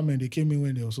for our firemen. They came in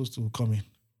when they were supposed to come in.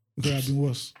 It could have been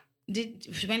worse.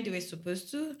 When they were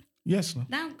supposed to. Yes, no.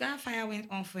 That fire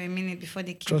went on for a minute before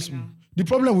they came. Trust me. out. The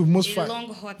problem with most A fires,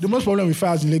 long hot the most problem with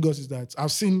fires in Lagos is that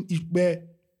I've seen where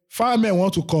firemen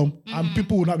want to come and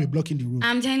people will not be blocking the road.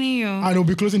 I'm telling you. And they'll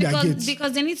be closing their gates.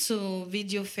 Because they need to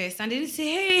video first and they need to say,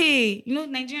 hey,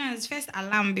 Nigerians first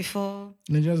alarm before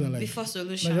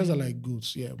solution. Nigerians are like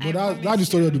goods, yeah. But that's the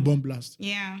story of the bomb blast.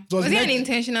 Yeah. Was it an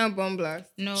intentional bomb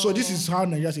blast? No. So this is how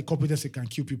Nigeria's incompetency can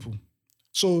kill people.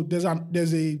 So there's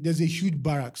a huge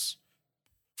barracks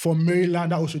from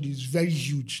Maryland that also is very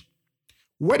huge.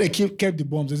 Where they kept the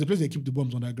bombs, there's a place they keep the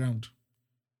bombs underground.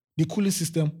 The cooling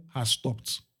system has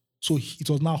stopped. So it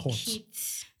was now hot. Heat.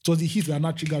 It was the heat that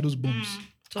now triggered those bombs.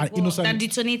 That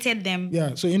detonated them.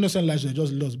 Yeah, so innocent lives were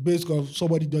just lost. Basically,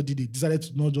 somebody just decided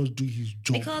to not just do his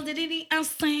job. Because they didn't have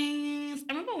sense.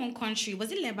 I remember one country,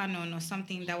 was it Lebanon or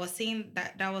something, that was saying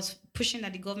that was pushing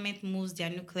that the government moves their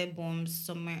nuclear bombs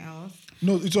somewhere else.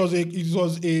 No, it was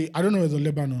a I don't know if it was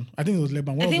Lebanon. I think it was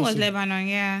Lebanon. I think it was Lebanon,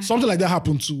 yeah. Something like that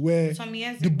happened too, where some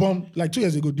years the bomb, like 2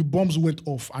 years ago, the bombs went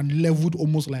off and leveled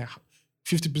almost like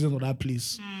 50% of that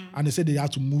place. And they said they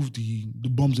had to move the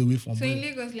bombs away from So in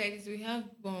Lagos like this, we have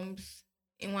bombs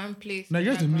in one place.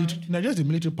 Nigeria's the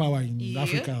military power in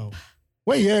Africa.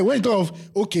 When you talk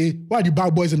of, okay, why are the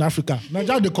bad boys in Africa?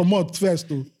 Nigeria, they come out first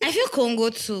though. I feel Congo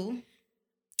too.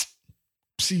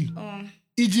 See,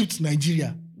 Egypt,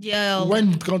 Nigeria. Yeah.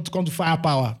 When it comes to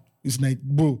firepower, it's like,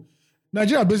 bro.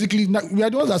 Nigeria basically, we are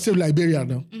the ones that saved Liberia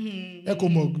now.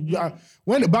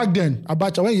 When back then,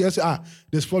 Abacha, when you say,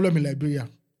 there's problem in Liberia,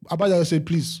 Abacha will say,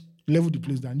 please, level the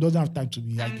place down. He doesn't have time to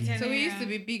be arguing. So we used to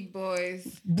be big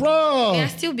boys. Bro! We are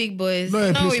still big boys.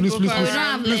 No, please.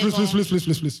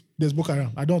 There's Boko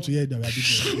Haram. I don't want to hear that we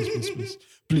are big boys.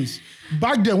 Please.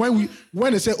 Back then,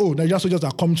 when they say, Nigerian soldiers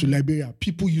are coming to Liberia,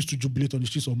 people used to jubilate on the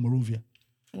streets of Monrovia.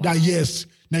 Wow. That yes,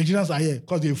 Nigerians are here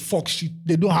because they fuck shit.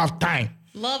 They don't have time.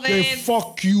 Love they it.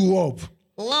 Fuck you up.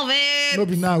 Love it. No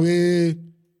be now,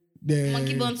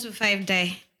 Monkey Bone 2-5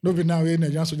 die. No be now,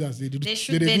 Nigerian soldiers. They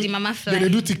shoot the mama fly. They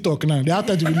do TikTok now. They have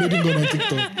time to be loading gun on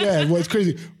TikTok. Yeah, but it's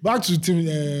crazy. Back to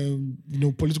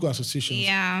political associations.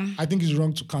 Yeah. I think it's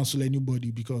wrong to cancel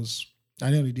anybody because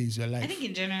at the end of the day, it's your life. I think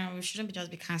in general, we shouldn't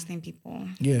just be canceling people.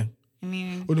 Yeah. I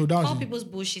mean, call people's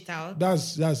bullshit out.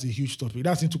 That's a huge topic.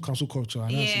 That's into cancel culture,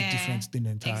 and that's a different thing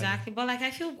entirely. Exactly, but like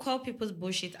I feel call people's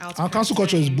bullshit out. And cancel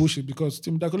culture is bullshit because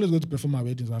Tim Dakolo is going to perform our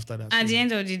weddings after that. At the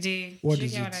end of the day, what you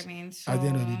is get it? what I mean? So, at the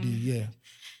end of the day, yeah.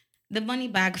 The money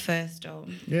bag first, though.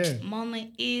 Yeah.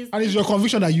 Money is. And it's your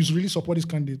conviction that you really support this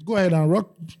candidate. Go ahead and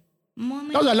rock.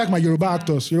 Money. That's why I like my Yoruba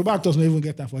actors. Yoruba actors don't even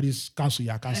get time for this cancel.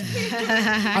 Yeah, cancel.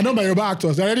 I know my Yoruba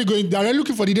actors. They're already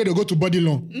looking for the day they go to body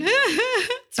long.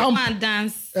 And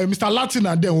dance. Mr. Latin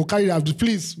and them will carry that.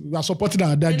 Please, we are supporting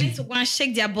our daddy. They need to go and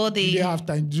shake their body. Do you have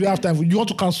time? You want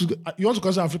to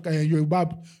cancel Africa and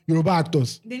Yoruba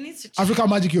actors? They need to. Africa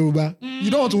Magic Yoruba. You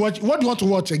don't want to watch. What do you want to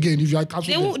watch again if you are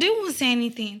canceling? They won't say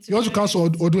anything. You want to cancel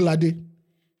Odolade?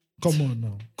 Come on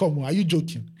now. Come on. Are you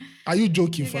joking?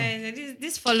 Guys,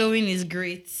 this following is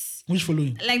great. Which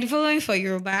following? Like the following for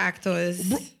Yoruba actors.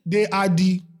 Bro, they are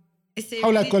the. How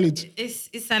will I call it?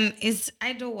 It's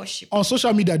idol worship. On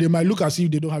social media, they might look as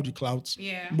if they don't have the clout.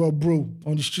 Yeah. But bro,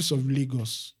 on the streets of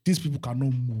Lagos, these people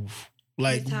cannot move.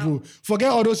 Like, bro, forget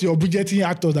all those your budgeting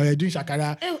actors that are doing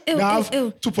shakara. They have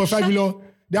 2.5 million.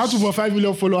 They have 2.5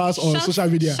 million followers on social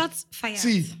media. Shots fired.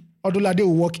 See, Odolade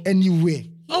will work anywhere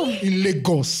in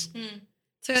Lagos.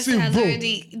 So see, bro,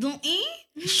 already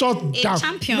shut down.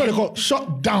 Champion. You know what they call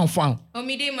shut down, fam.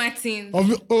 Omide Martins.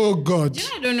 Oh God. Do you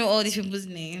know I don't know all these people's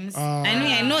names?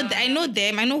 I know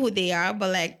them. I know who they are, but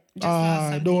like.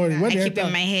 Don't worry. When I keep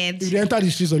in my head. If they enter the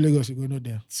streets of Lagos, you go know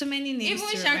them. So many names.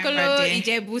 Even Shakolo,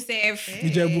 Ijebu, Sef.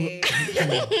 Ijebu.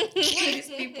 These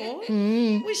people.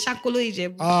 Who's Shakolo,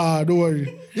 Ijebu? Don't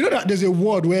worry. You know that there's a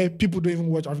world where people don't even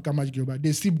watch African Magic Yoruba.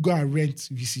 They still go and rent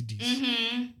VCDs.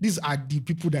 Mm-hmm. These are the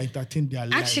people that entertain their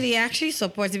lives. Actually, I actually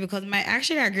support it because I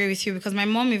agree with you because my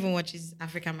mom even watches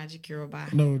African Magic Yoruba.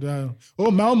 No,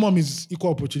 my own mom is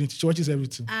equal opportunity. She watches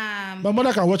everything. My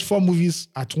mother can watch 4 movies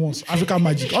at once. African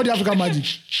Magic. All the African Magic.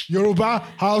 Yoruba,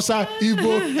 Hausa,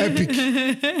 Igbo, Epic.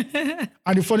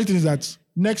 And the funny thing is that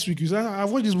next week, you say,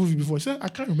 I've watched this movie before. She said, I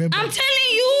can't remember. I'm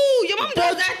telling you, your mom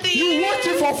does that thing. You watch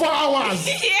it for 4 hours.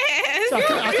 Yes. So do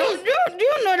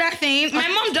you know that thing? My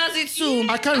mom does it too.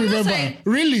 I can't remember.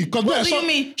 Really? What do you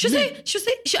mean? She'll say,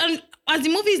 as the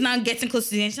movie is now getting close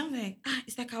to the end, she's like,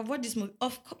 it's like I've watched this movie.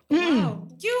 Of course. Wow.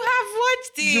 You have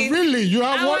watched it. You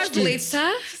have watched it. Later,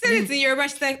 she said it in Yoruba.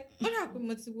 She's like, what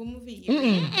happened to the movie?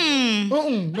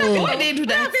 No. Why they do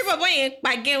that?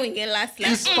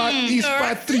 It's part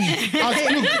 3.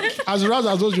 Look, as rough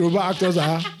as those Yoruba actors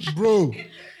are, bro,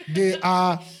 they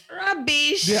are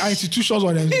Rubbish. There are institutions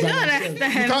on them. You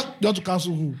understand. you have to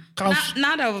cancel who?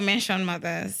 Now that we've mentioned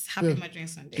mothers, happy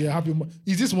Mother's Sunday. Yeah, happy.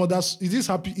 Is this Mother's? Is this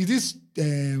happy? Is this?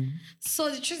 So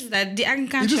the truth is that the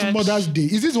Anglican Is this Church. Mother's Day?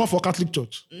 Is this one for Catholic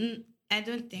Church? I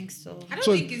don't think so. I don't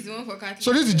So- think it's the one for Catholic.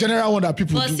 So this is the general one that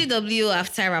people But do. CW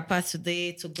have tied wrapper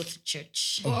today to go to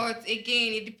church. But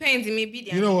again, it depends. It may be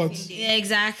the You know what? Day. Yeah,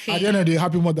 exactly. At the end of the day,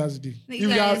 happy Mother's Day. You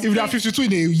If guys- they are 52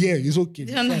 in a year, it's okay.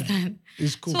 Do you understand?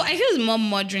 It's cool. So I feel it's more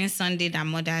Modern Sunday than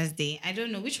Mother's Day. I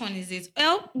don't know which one is it.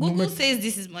 Well, Google says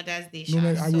this is Mother's Day.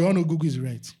 No, Sha, we all know Google is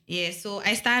right. yeah, so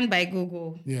I stand by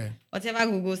Google. Yeah. Whatever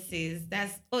Google says,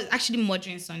 it's actually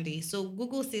Modern Sunday. So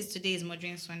Google says today is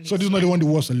Modern Sunday. So this is not the one the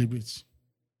world celebrates.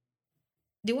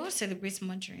 The world celebrates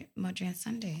Modern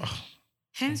Sunday.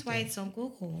 Hence why it's on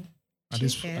Google. At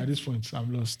this point,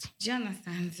 I'm lost. Do you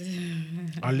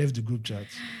understand? I left the group chat.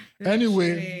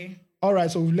 Anyway, all right.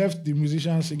 So we left the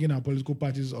musicians singing at political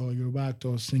parties or Yoruba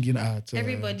actors singing at.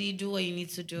 Everybody do what you need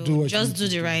to do. do what you Just need do to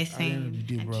the do right at the end of thing.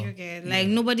 the day, bro. And you get, like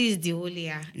nobody is the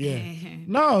holier. Yeah.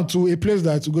 Now to a place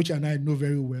that Ugochi and I know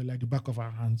very well, like the back of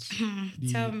our hands.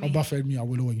 The Tell me. Obafemi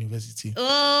Awolowo University.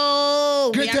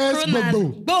 Oh, we are Greatest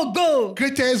Kronas. Go.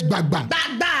 Greatest bagba.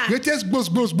 Bagba. Greatest boss.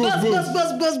 Buzz.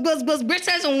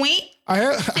 Greatest win.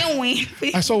 Say win.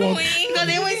 I saw one. Because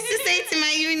they always to say it in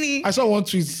my uni. I saw one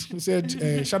tweet who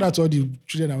said, shout out to all the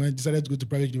children that decided to go to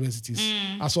private universities.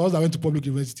 As for us that went to public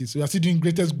universities. So we are still doing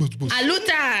greatest boss.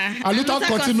 Aluta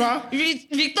continua.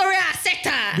 Victoria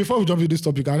Sector. Before we jump into this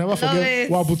topic, I'll never forget it.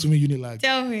 what happened to me in Unilag.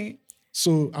 Tell me.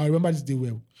 So I remember this day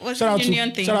well. What's Shout the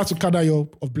union thing? out to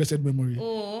Kadayo of blessed memory.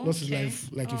 Oh, Lost his okay. life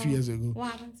like a few years ago.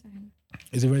 What happened to him?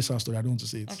 It's a very sad story. I don't want to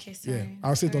say it. Okay, sorry. Yeah,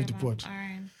 I'll say it Sorry off the about- pod. All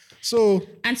right. So,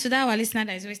 And to that our listener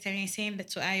that is always saying that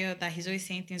to Ayo that he's always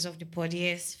saying things off the pod,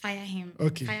 yes, fire him.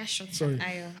 okay. Fire shots Sorry. at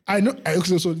Ayo. I know.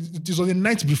 So this was the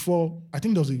night before. I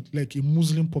think there was a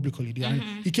Muslim public holiday,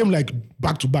 and it came like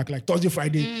back to back, like Thursday,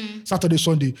 Friday, Saturday,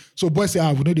 Sunday. So boys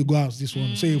say, we know they go out this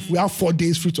one. So if we have 4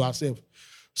 days free to ourselves,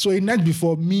 so a night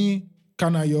before, me,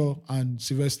 Kanayo, and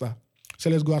Sylvester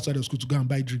said, let's go outside of school to go and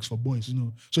buy drinks for boys.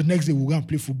 So next day we'll go and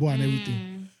play football and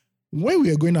everything. When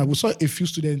we were going out, we saw a few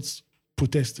students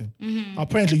protesting.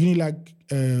 Apparently, Unilag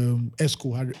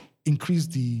ESCO had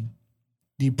increased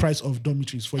the price of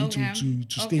dormitories for you to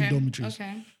stay in dormitories.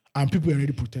 Okay. And people were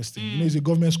already protesting. It's a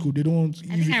government school. They don't want...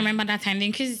 I think I remember that time. The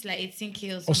increase is like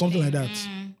 18K or something like that.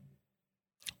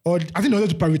 Or I think they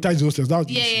wanted to privatize the hostels. That was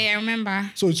the issue. Yeah, I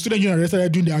remember. So student union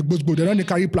started doing their boats. They don't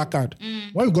carry placard.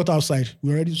 When we got outside,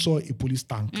 we already saw a police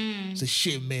tank. It's a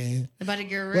shame, man. About to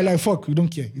get real. We're like, fuck, we don't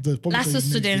care. It's a public Last holiday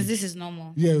students, next day. this is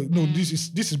normal. Yeah, no, this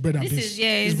is bread and This beans. is, yeah,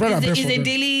 it's it's bread and beans a for them.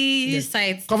 daily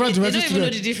site. Covenant They University don't even know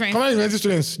students. the difference. Covenant University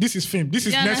students. This is fame. This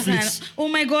is Do you Netflix. understand? Oh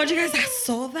my God, you guys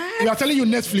saw that? We are telling you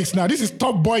Netflix now. This is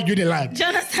Top Boy Unilag. Do you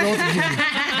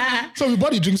understand? So we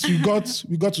bought the drinks. We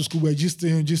got to school. We're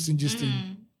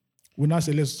gisting. We now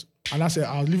say and I said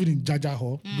I was living in Jaja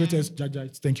Hall. Greatest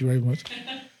Jaja. Thank you very much.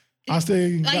 I was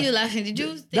saying Why are you laughing? Did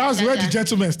you stay that was in where the Jaja?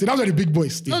 gentlemen stay. That was where the big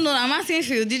boys stay. No, I'm asking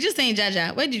you. Did you stay in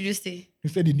Jaja? Where did you stay? He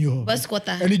said the new hall. Bus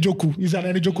quarter. Any Joku. He's an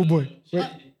Any Joku boy. Wait,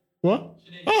 what?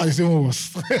 Oh, it's the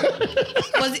worst.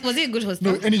 Was it a good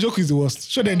hostel? No, Any Joku is the worst.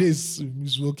 Sure, then it's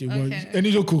okay. But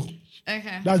Any Joku.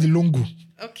 Okay. That's the Longu.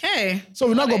 Okay. So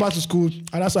we now go back to school,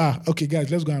 and I said, okay,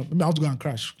 guys, let's go. I have to go and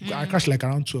crash. I crashed like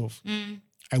around 12.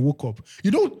 I woke up.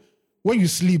 You know, when you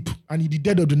sleep and in the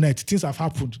dead of the night, things have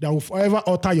happened that will forever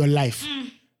alter your life.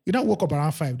 You now woke up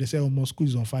around 5. They say, oh, my school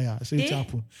is on fire. I say, it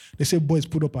happened. They say, boys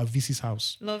put up at VC's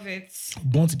house. Love it.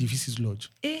 Burnt the VC's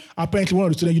lodge. Apparently, one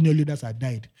of the student union leaders had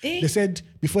died. They said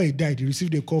before he died, he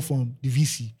received a call from the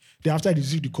VC. Then after he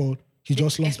received the call, he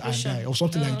just launched and died, or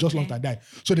something like just launched and died.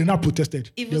 So they now protested.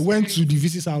 They went to the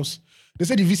VC's house. They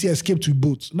said the VC escaped with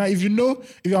boats. Now, if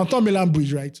you're on Tom Milan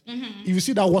Bridge, right? If you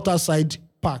see that waterside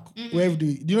park, where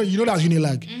you know that's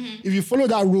Unilag. If you follow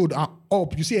that road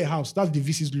up, you see a house. That's the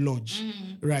VC's lodge,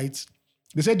 right?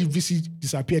 They said the VC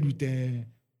disappeared with a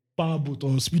powerboat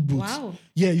or speedboat. Wow.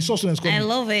 Yeah, you saw students coming. I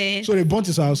love it. So they burnt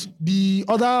his house. The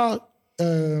other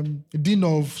dean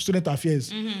of student affairs,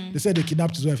 they said they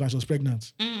kidnapped his wife and she was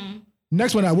pregnant.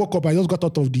 Next when I woke up, I just got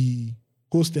out of the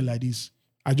hostel like this.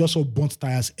 I just saw burnt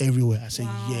tires everywhere. I said,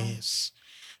 yes.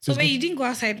 So wait, you didn't go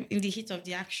outside in the heat of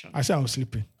the action? I said I was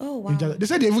sleeping. Oh, wow. In Jaja. They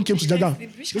said they even came to Jaja.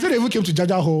 They said they even came to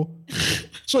Jaja Hall.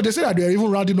 So they said that they were even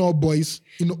rounding up boys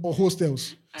in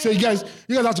hostels. So you guys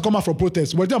have to come out for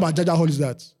protest. But the thing about Jaja Hall is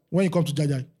that when you come to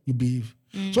Jaja, you behave.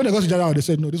 So when they got to Jaja Hall, they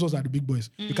said, no, this was at the big boys.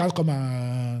 You can't come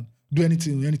and do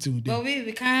anything with them. But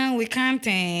we can't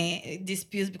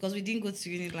dispute because we didn't go to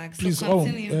Unilag. Please, so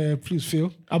continue. Please,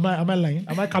 Phil. Am I lying?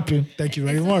 Am I capping? Thank you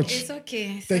very much. It's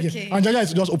okay. Thank you. And Jaja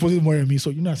is just opposite Moremi, so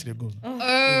you know how they go.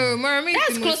 Oh, Moremi.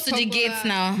 That's close to the gates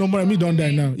now. No, Moremi don't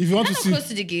die now. If you want to see, close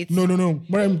to the gates. No.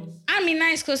 Moremi. Amina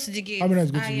is close to the gates. Amina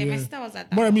is close to the my gates. sister was at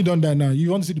that. Moremi don't die now.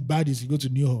 You want to see the baddies? You go to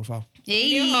Newhall, fam.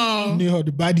 Newhall,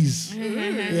 the baddies.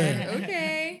 Yeah.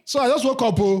 Okay. So I just woke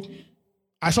up.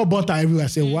 I saw Bonta everywhere. I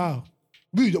said, wow.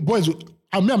 We the boys, me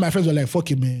and my friends were like,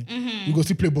 fuck it, man. We go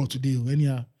still play ball today.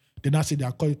 Anyhow. They now say they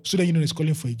are calling, student union is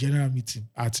calling for a general meeting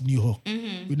at Newhall.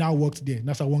 We now worked there.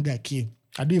 That's how one guy came.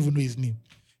 I don't even know his name.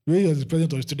 He was the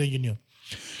president of the student union.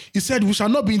 He said, we shall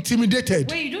not be intimidated.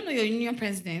 Wait, you don't know your union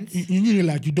president? In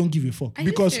Unilag, you don't give a fuck. Are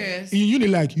because you serious? in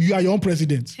Unilag, you are your own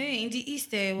president. Hey, in the East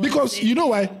Because you know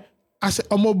why? I said,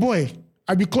 I'm a boy.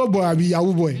 I be club boy, I be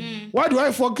Yahoo boy. Why do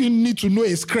I fucking need to know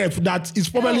a script that is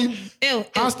probably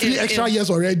has 3 extra years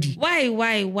already? Why?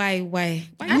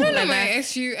 I don't know my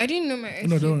SU. I didn't know my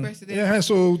SU president. Yeah,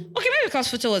 so okay, maybe because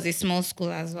Futo was a small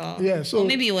school as well. Yeah, so or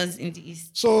maybe it was in the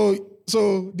East. So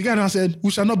the guy now said,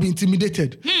 we shall not be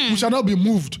intimidated. We shall not be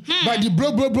moved by the bro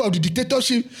of the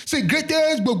dictatorship. Say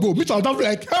greatest go. Me talk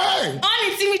like, hey!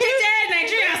 Unintimidated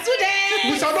Nigerian students!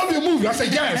 We shall not be moved. I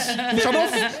said,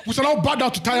 yes. We shall not bow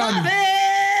down to tyranny. Love it!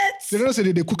 They don't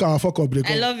say they cook our fuck up.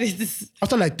 I love it.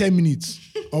 After like 10 minutes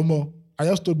or more, I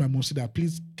just told my mom that,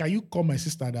 please, can you call my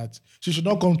sister that she should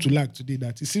not come to LAG today,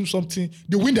 that it seems something,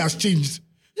 the wind has changed.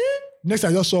 Next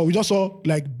we just saw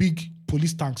like big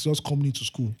police tanks just coming into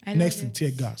school. Next in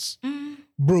tear gas.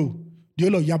 Bro, the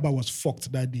whole of Yaba was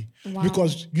fucked that day. Wow.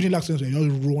 Because Unilag students were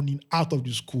just running out of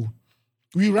the school.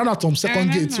 We ran out from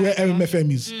second gate where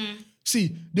MFM is.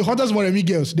 See, the hottest Moremi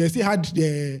girls, they still had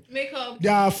Makeup.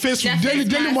 their face,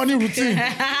 daily morning routine.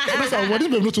 That's how, this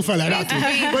baby not too far like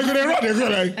that. But they go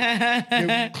like,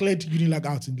 they cleared Unilag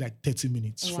out in like 30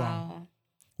 minutes. Wow.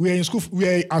 We were in school, we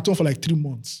were at home for like 3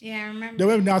 months. Yeah, I remember. Then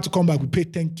when we had to come back, we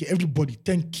paid 10K, everybody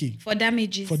 10K. For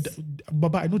damages.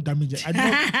 Baba, I know damages. I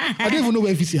don't even know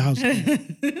where VC house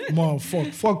is. More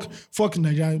fuck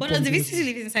Nigeria. But does the VC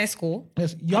live inside school?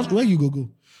 Yes, you have to, where you go.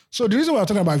 So the reason why we're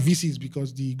talking about VC is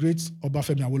because the great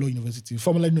Obafemi Awolowo University,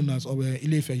 formerly known as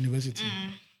Ile-Ife University,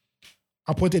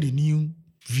 appointed a new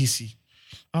VC.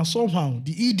 And somehow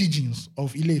the indigenes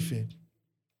of Ile-Ife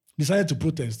decided to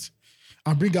protest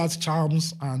and bring out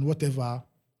charms and whatever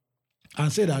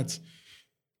and say that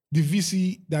the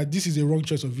VC, that this is a wrong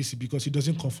choice of VC because it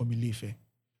doesn't come from Ile-Ife.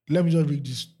 Let me just read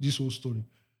this whole story.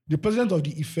 The president of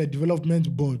the Ife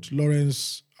Development Board,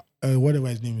 Lawrence whatever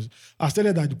his name is, has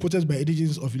stated that the protest by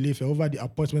indigenes of Ile-Ife over the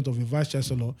appointment of a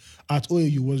vice-chancellor at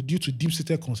OAU was due to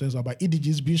deep-seated concerns about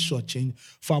indigenes being shortchanged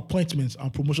for appointments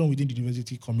and promotion within the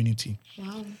university community.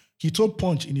 Wow. He told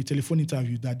Punch in a telephone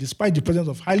interview that despite the presence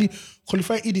of highly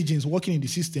qualified indigenes working in the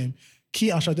system,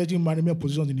 key and strategic management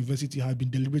positions in the university have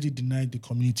been deliberately denied the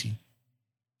community.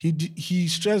 He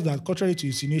stressed that contrary to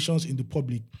insinuations in the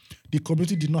public, the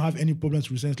community did not have any problems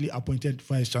with recently appointed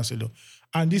vice-chancellor.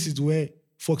 And this is where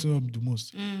fucks me up the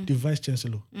most. The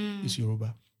vice-chancellor is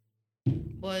Yoruba.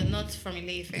 But not from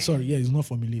Ile-Ife. Sorry, it's not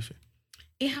from Ile-Ife.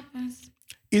 It happens.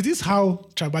 Is this how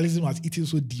tribalism has eaten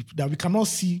so deep that we cannot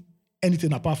see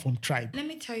anything apart from tribe? Let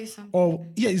me tell you something. Or,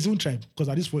 it's own tribe. Because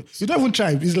at this point, it's not even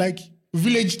tribe. It's like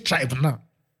village tribe now.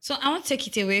 So I want to take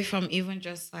it away from even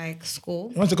just like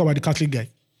school. You want to talk about the Catholic guy?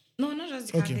 No, not just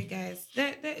the Catholic guys.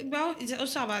 Well, it's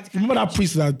also about the Catholic. Remember that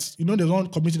priest that, there's one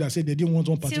community that said they didn't want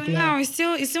one particular... Till now, it's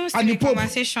still a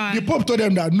conversation. The Pope told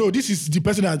them that, no, this is the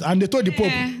person that... And they told the Pope...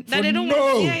 That they don't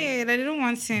want... that they don't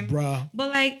want him. Bruh. But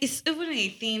like, it's even a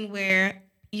thing where...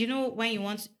 when you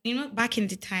want, back in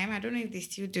the time, I don't know if they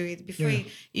still do it. Before,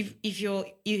 if you're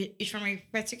from a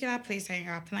particular place and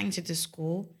you're applying to the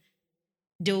school,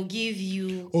 they'll give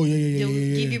you. Oh yeah. They'll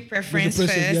give you preference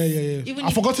first. Yeah. Even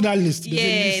I forgot that list.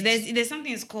 There's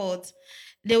something it's called.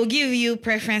 They'll give you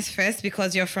preference first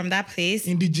because you're from that place.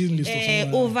 Indigenous list or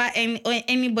something. Over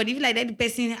anybody, if like that the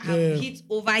person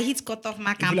hit cutoff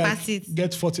mark and pass it.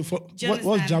 Get 44.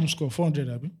 What's JAMB score? 400,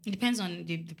 I mean? It depends on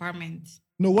the department.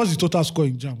 No, what's the total score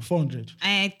in JAMB? 400.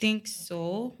 I think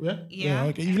so. Yeah.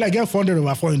 Okay. If you get 400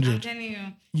 over 400. I'm telling you,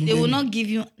 they will not give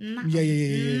you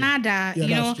nada.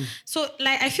 Yeah, So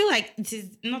like I feel like it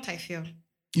is not. I feel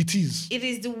it is. It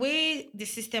is the way the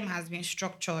system has been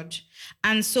structured,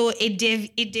 and so a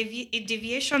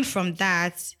deviation from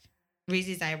that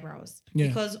raises eyebrows. Yeah.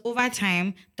 Because over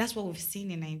time, that's what we've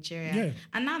seen in Nigeria. Yeah.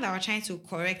 And now that we're trying to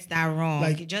correct that wrong,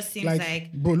 it just seems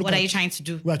like bro, what are you trying to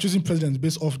do? We are choosing presidents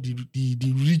based off the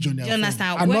region they are Do you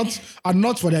understand? and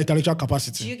not for their intellectual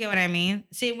capacity. Do you get what I mean?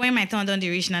 Say, when my turn don't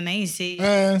reach, now you say,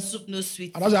 soup no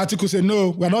sweet. And that's the article say, no,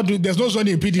 we're not doing, there's no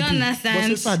zoning in PDP. Do you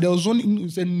understand? But say, sir, there was zoning. You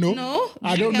say, no.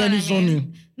 I don't know any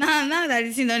zoning. Now that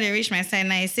the thing don't reach my side,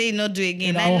 now I say not do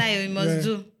again. You must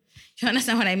do. You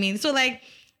understand what I mean? So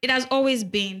it has always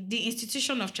been, the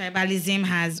institution of tribalism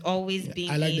has always been.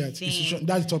 I like that. Institution,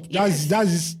 that's the topic. Yes.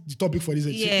 That's the topic for this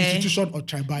institution of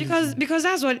tribalism. Because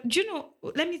that's what, do you know,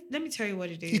 let me tell you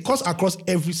what it is. It cuts across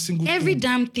every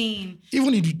damn thing.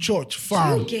 Even in the church,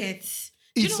 farm. You get.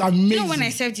 It's amazing. You know when I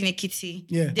served in Ekiti,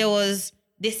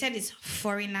 they said it's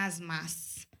foreigners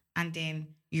mass and then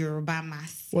Yoruba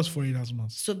mass. What's foreigners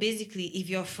mass? So basically, if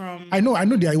you're from... I know what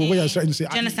you're trying to say.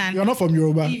 Do you understand? You're not from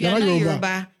Yoruba. If you're not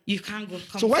Yoruba, you can't come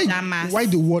to that mass. Why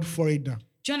the word foreigner?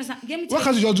 Do you understand? Why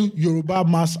can't you just do Yoruba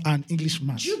mass and English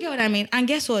mass? Do you get what I mean? And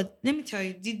guess what? Let me tell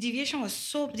you, the division was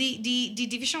so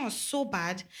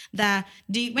bad that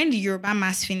when the Yoruba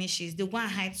mass finishes, they go and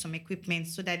hide some equipment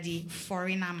so that the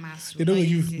foreigner mass will They don't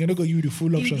give you the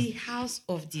full option. In the house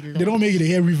of the Lord. They don't make it a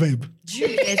hair revive. Do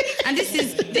you get? And this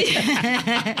is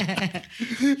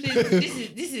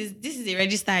a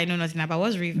register I know nothing about.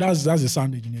 What's revive? That's the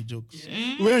sound engineer jokes.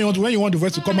 When you want the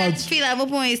voice to come out. Feel like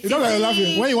open is. You know that you're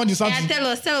laughing. When you want the sound to tell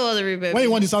us the reverb. When you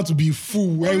want the sound to be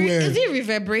full, is it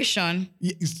reverberation?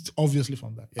 Yeah, it's obviously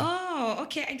from that. Yeah. Oh,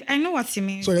 okay. I know what you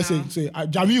mean. So let's say,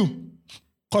 Jamil,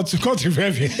 cut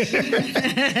reverb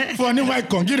here. For a new mic,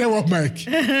 give them one mic.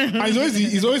 And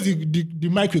it's always the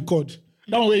mic record.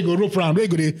 That one where you go rope around, where you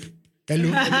go there.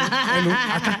 Hello.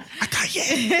 I can't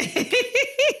hear.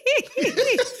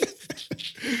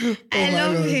 I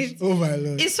love it. Oh my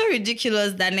Lord. It's so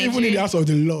ridiculous that Nigeria... Even in the house of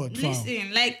the Lord.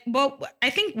 Listen, but I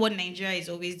think what Nigeria is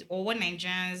always, or what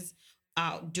Nigerians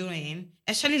are doing,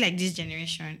 especially this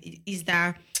generation, is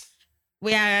that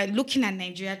we are looking at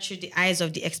Nigeria through the eyes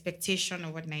of the expectation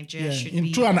of what Nigeria should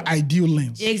be. Through an ideal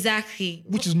lens. Exactly.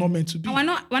 Which is not meant to be. And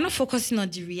we're not focusing on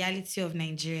the reality of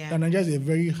Nigeria. And Nigeria is a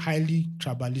very highly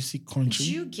tribalistic country.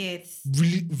 Do you get?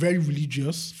 Really, very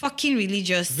religious. Fucking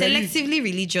religious. Selectively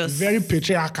religious. Very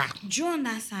patriarchal. Do you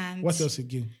understand? What else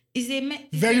again?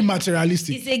 Very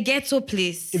materialistic. It's a ghetto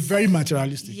place. It's very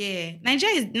materialistic. Yeah.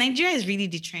 Nigeria is really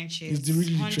the trenches. It's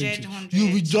really the trenches.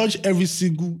 You will judge every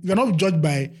single... You're not judged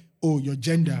by... your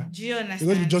gender. Do you understand?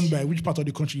 You're going to be judged by which part of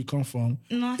the country you come from.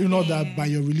 Nothing. Even not that by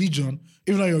your religion.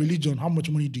 Even not your religion, how much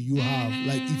money do you have?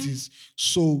 It is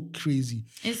so crazy.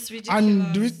 It's ridiculous.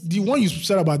 And the one you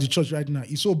said about the church right now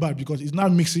is so bad because it's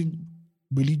not mixing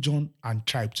religion and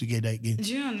tribe together again.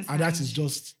 Do you understand? And that is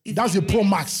just... That's the Pro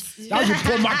Max. That's the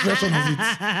Pro Max version of it.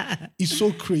 It's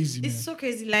so crazy, man. It's so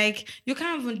crazy. You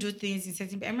can't even do things in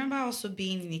certain... I remember also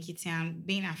being in Ekiti and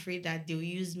being afraid that they'll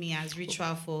use me as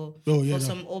ritual for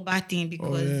some Oba thing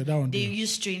because they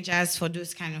use strangers for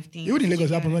those kind of things. Even in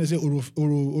Lagos, it happens when they say Oro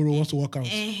wants to work out.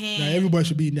 That everybody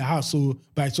should be in the house. So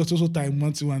by so time,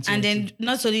 one. And then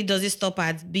not only does it stop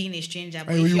at being a stranger,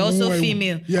 but if you're also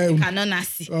female, you cannot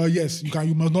nasty. Yes, you can.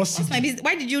 You must not see.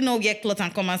 Why did you not wear clothes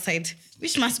and come outside?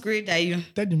 Which masquerade are you?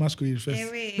 Tell the masquerade first.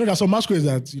 No, there's some masquerades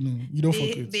that you don't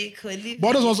fuck with.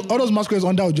 But all those masquerades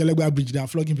under Ojelegba Bridge, they are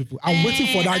flogging people. I'm waiting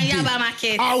for that day.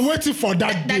 I'm waiting for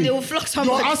that day. That they will flog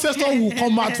somebody. Your ancestor will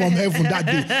come out from heaven that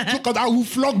day. Because I will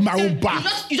flog my own back.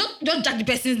 You don't jack the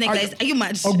person's neck, guys. Are you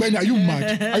mad? Ogbeni, are you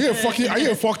mad? Are you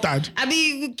a fucktard? I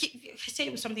mean,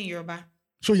 say something Yoruba.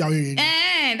 Show Yahweh.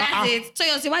 That's it. So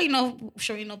you say, why you not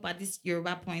showing up at this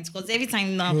Yoruba point? Because every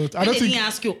time now, I don't think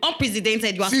ask you,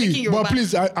 unprecedented, you are speaking Yoruba. But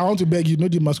please, I want to beg you, know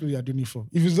the masquerade you are doing it for.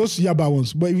 If it's those Yaba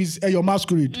ones, but if it's your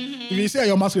masquerade, if you say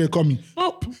your masquerade coming,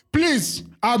 please,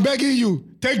 I'm begging you,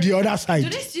 take the other side. Do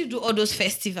they still do all those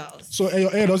festivals? So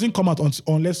Eyo doesn't come out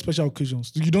unless special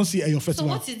occasions. You don't see Eyo festival.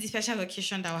 So what is the special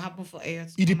occasion that will happen for Eyo?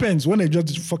 It depends when they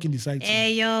just fucking decide.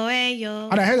 Eyo.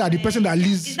 And I heard that the person that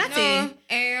leads. Is that it?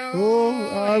 Eyo. Oh,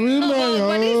 I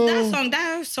remember. What is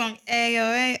that song?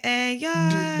 Eyo.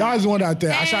 That's the one that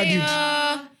Asha did.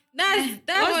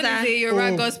 That one is a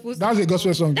Yoruba gospel song. That's a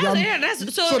gospel song. So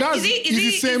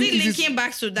is it linking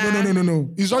back to that? No.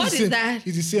 It's not the same. Is that?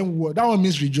 It's the same word. That one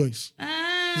means rejoice.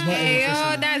 It's not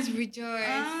Eyo, that's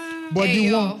rejoice. But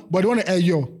the one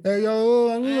Eyo,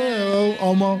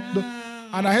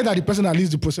 and I heard that the person that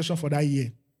leads the procession for that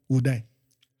year will die.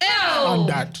 And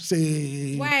that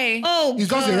say why? It's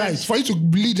just a right for you to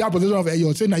lead that procession of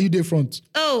Eyo. Say now you dey front.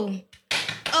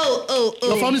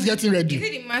 Your family's getting ready. Is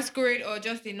it a masquerade or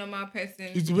just a normal person?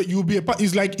 You'll be a part.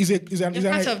 It's like it's an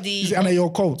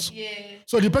cult. Yeah.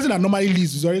 So the person that normally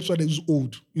leads is already someone who's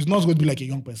old. It's not going to be like a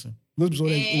young person. It's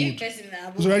going to be someone who's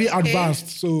old. It's already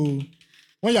advanced. So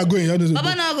when you're going, you're just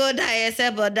Baba no go die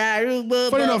except but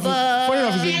funny enough,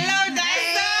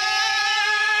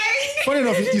 funny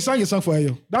enough, he sang a song for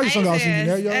Ayo. That's the song I was singing.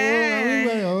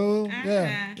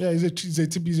 Yeah.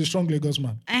 He's a strong Lagos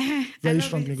man. Very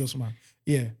strong Lagos man.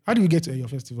 Yeah. How do we get to your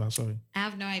festival? Sorry. I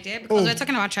have no idea because we're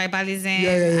talking about tribalism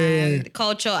and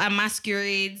culture and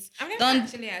masquerades. I've never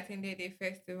actually attended a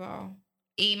festival.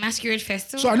 A masquerade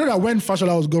festival? So I know that when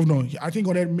Fashola was governor, I think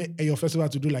on your festival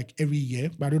to do like every year,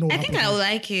 but I don't know what happened. I would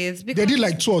like it. They did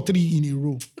like 2 or 3 in a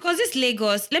row. Because this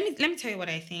Lagos, let me tell you what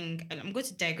I think. I'm going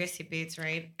to digress a bit,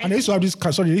 right? And they used to have this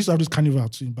carnival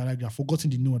too in Badagry. I've forgotten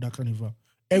the name of that carnival.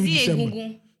 Every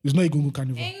December. It's not a Egungun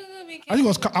carnival. I think it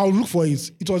was. I'll look for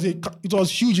it. It was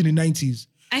huge in the 90s.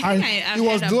 I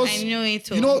know it.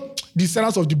 You know, the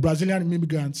sellers of the Brazilian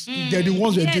immigrants. They're the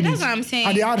ones who are doing it. That's what I'm saying.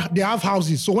 And they have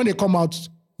houses. So when they come out,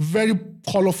 very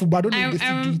colorful. But I don't know if they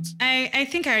still do it. I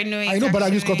think I know it. I know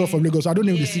Badagry's cut off from Lagos. I don't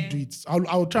know if they still do it.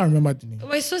 I'll try and remember the name.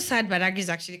 Well, it's so sad Badagry is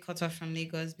actually cut off from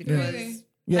Lagos because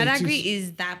Badagry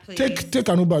is that place. Take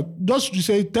an Uber. Just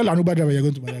tell an Uber driver you're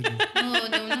going to Badagry. No,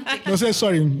 they will not take No, say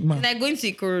sorry, man. Like going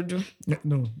to Ikorodu.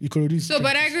 No, Ikorodu is... So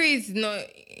Badagry is not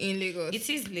in Lagos? It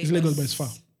is Lagos. It's Lagos, but it's far.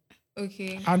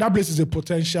 Okay. And that place is a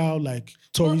potential, like,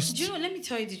 tourist... Do you know, let me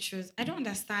tell you the truth. I don't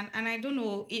understand, and I don't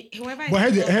know, whoever... But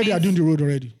I heard they are doing the road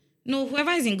already. No, whoever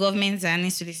is in government that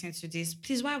needs to listen to this,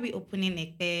 please, why are we opening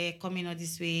Ekpe, coming all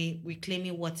this way,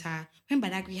 reclaiming water, when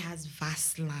Badagry has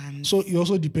vast land? So it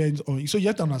also depends on... So you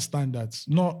have to understand that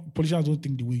politicians don't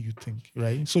think the way you think,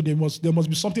 right? So there must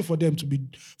be something for them to be...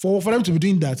 For them to be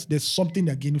doing that, there's something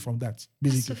they're gaining from that,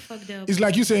 basically. So fucked up. It's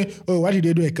like you say, why did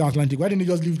they do Eka Atlantic? Why didn't they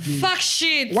just leave the... Fuck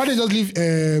shit! Why didn't they just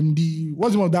leave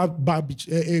what's the name of that bar beach?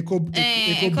 Eco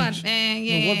Beach. Bar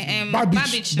Beach. Why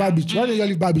didn't you just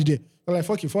leave Bar Beach there? They're like,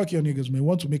 fuck you niggas, man. We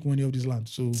want to make money off this land.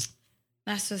 So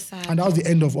that's so sad. And that was the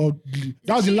end of all.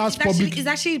 That was the last public. It's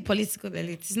actually the political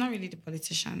elite. It's not really the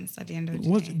politicians at the end of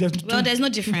the day. There's no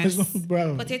difference.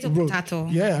 Potato.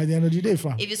 Yeah, at the end of the day,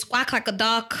 fam. If you squawk like a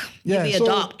duck, you'll be a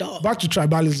dog. Back to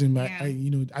tribalism.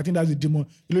 I think that's the demon.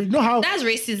 You know how that's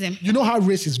racism. You know how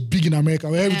race is big in America,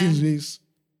 where everything is race.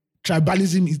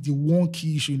 Tribalism is the one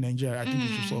key issue in Nigeria I think we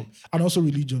should solve. And also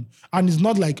religion. And it's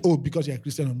not like, because you're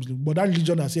Christian or Muslim, but that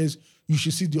religion that says you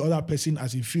should see the other person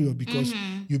as inferior because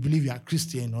you believe you are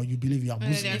Christian or you believe you are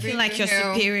Muslim. You feel like you're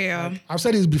superior. I've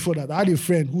said this before that I had a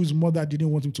friend whose mother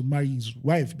didn't want him to marry his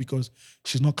wife because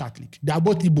she's not Catholic. They are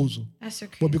both Igbos. That's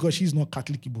okay. But because she's not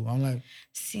Catholic Igbo. I'm like,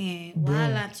 see,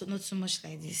 not too much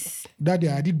like this. That day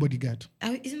I did bodyguard.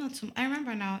 Is it not too much? I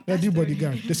remember now. I did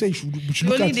bodyguard. They say you should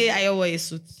look at... Only day I wore a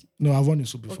suit. No, I've worn a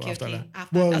suit before after that.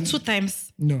 But 2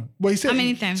 times. No. But he said... How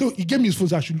many times? So he gave me his phone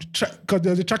so I should try... Because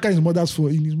there's a tracker in his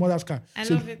mother's car. I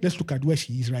love it. Let's look at where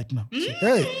she is right now. So,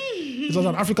 hey, it was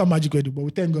an African magic wedding, but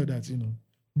we thank God that,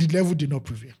 the level did not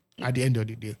prevail at the end of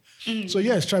the day. So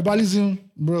yes, tribalism,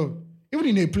 bro. Even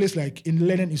in a place like, in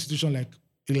learning institution like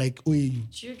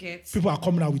OAU, people are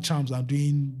coming out with charms and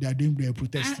they're doing their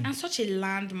protesting. And such a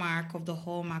landmark of the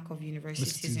hallmark of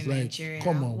universities in Nigeria.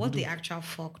 Come on. What the actual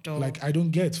fuck, though? Like, I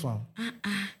don't get, fam.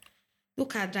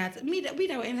 Look at that. We that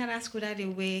were in that school that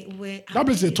way. That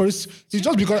place is a tourist. It's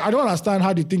just because I don't understand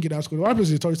how they think in that school. That place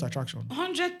is a tourist attraction.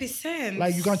 100%.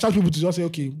 Like, you can charge people to just say,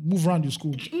 okay, move around your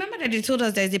school. Remember that they told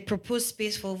us there's a proposed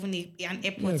space for even an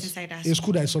airport inside that school. A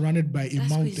school that is surrounded by a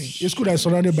mountain. A school that is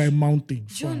surrounded by a mountain.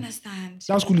 Do you understand?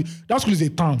 That school is a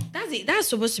town. That's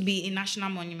supposed to be a national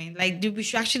monument. Like, we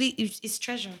should actually, it's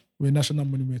treasure. We're a national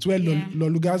monument. Where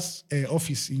Loluga's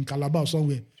office in Calabar or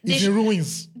somewhere. It's in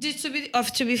ruins.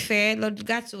 To be fair,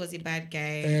 Loluga was a bad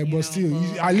guy. But still,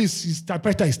 at least his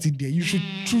typewriter is still there. You should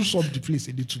choose up the place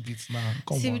a little bit now.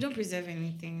 Come on. We don't preserve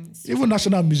anything. Even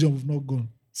National Museum, we've not gone.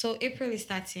 So April is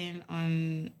starting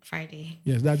on Friday.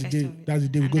 Yes, that's the day. That's the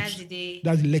day we go. That's the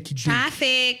Lekki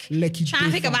day.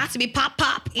 Traffic about to be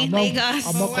pop in Lagos.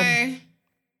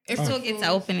 If toll gates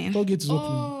are opening. Toll gates is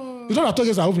opening. It's not that toll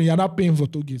gates are opening. You're not paying for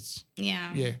toll gates.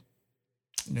 Yeah.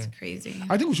 It's crazy.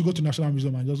 I think we should go to National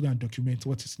Museum and just go and document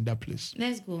what is in that place.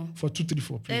 Let's go. For 2, 3,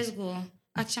 4 please. Let's go.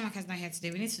 Chamaka's not here today.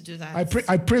 We need to do that. I pray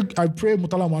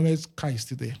Murtala Mohammed's car is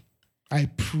still there. I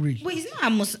pray. Wait, it's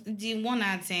not the one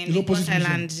at Lagos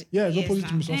Island. Yeah, it's opposite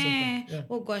to Mission Center. Yeah.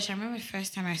 Oh gosh, I remember the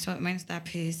first time I went to that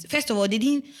place. First of all, they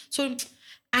didn't. So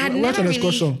I had we went on an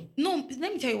excursion. No,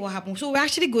 let me tell you what happened. So we're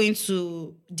actually going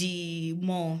to the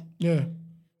mall. Yeah.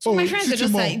 So my friends were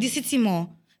just like the city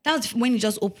mall. That was when it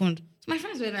just opened. So my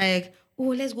friends were like,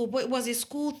 oh, let's go. But it was a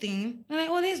school thing. I'm like,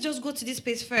 oh, let's just go to this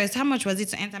place first. How much was it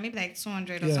to enter? Maybe like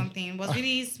 200 or something. It was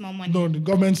really small money. No, the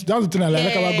government, that's the thing I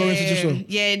like about government institution.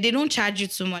 Yeah, they don't charge you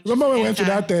too much. Remember when we went to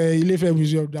that Ilefe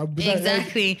museum?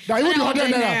 Exactly. That even the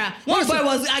 100 naira. One boy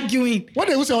was arguing. What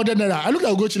they would say 100 naira? I looked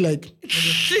at Ugochi like,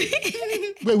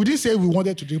 wait, we didn't say we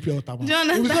wanted to drink pure water. Do you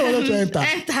understand? We said we wanted to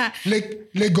enter.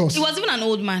 Lagos. It was even an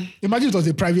old man. Imagine it was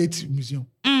a private museum.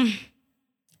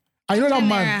 I know that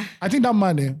man. I think that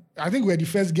man, I think we're the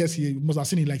first guests here. Must have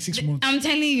seen it like 6 months. I'm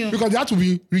telling you. Because they had to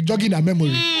be rejogging their memory.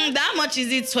 That much is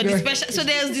it for the special? So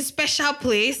there's this special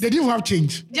place. They didn't even have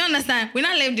change. Do you understand? We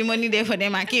not left the money there for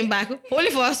them. I came back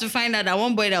only for us to find out that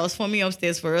one boy that was forming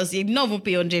upstairs for us, he did not even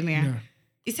pay 100 naira. Yeah.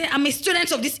 He said, I'm a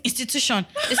student of this institution.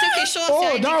 They said, okay, show us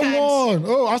your ID that cards. one.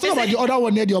 Oh, I was talking about the other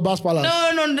one near the Obas Palace.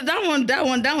 No, that one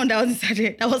that was inside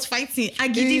there. That was fighting. I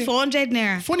give it for 100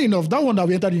 naira. Funny enough, that one that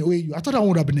we entered in OAU, I thought that one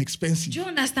would have been expensive. Do you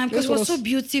understand? Because it was so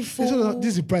beautiful. This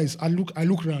is the price. I look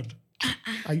around.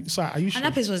 Are you sure? And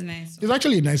that place was nice. It's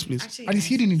actually a nice place. And it's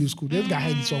hidden in the school. This guy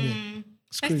hid it somewhere.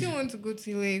 It's crazy. I still want to go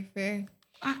to Ilefe.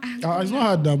 It's not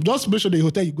hard now. Just make sure the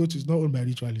hotel you go to is not owned by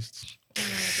ritualists. Oh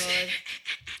my God.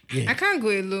 Yeah. I can't go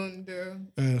alone though.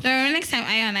 Next time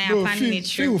I and I are planning a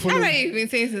trip. How about you've been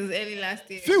saying since early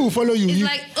last year? Phil will follow you. It's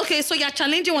like, okay, so you're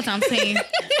challenging what I'm saying.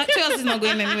 Actually, is not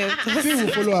going anywhere. Phil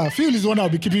will follow her. Phil is the one that will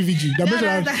be keeping vigil. That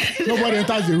makes sure nobody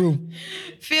enters the room.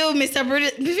 Phil, Mr. Brody,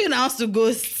 Phil now has to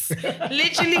ghost.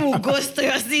 Literally will ghost to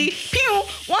your see. Pew!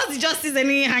 Once he just sees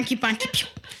any hanky-panky, pew.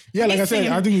 Yeah, like I said,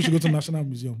 I think we should go to National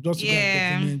Museum just to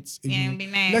document. It'd be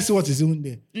nice. Let's see what is in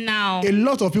there. Now, a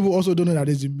lot of people also don't know that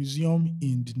there's a museum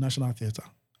in the National Theatre.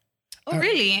 Oh,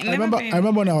 really? I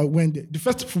remember when I went there. The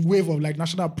first wave of like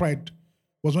national pride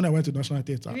was when I went to National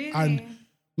Theatre. Really? And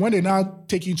when they now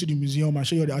take you into the museum and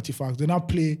show you the artifacts, they now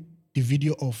play the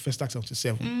video of Festac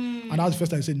 77. And that was the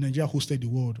first time I said Nigeria hosted the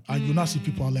world. And you now see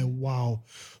people are like, wow.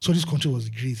 So this country was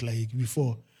great like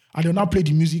before. And they'll now play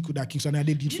the music that King Sunny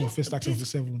Ade did for Festac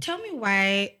 77. Tell me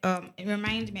why, it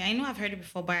reminds me, I know I've heard it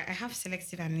before, but I have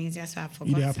selective amnesia, so I've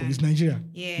forgotten. It's Nigeria.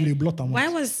 Yeah. With a blot and why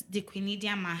was the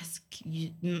Quinidia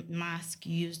mask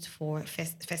used for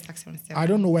Festac 77? I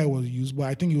don't know why it was used, but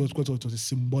I think it was because it was a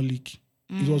symbolic.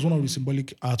 It was one of the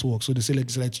symbolic artworks, so they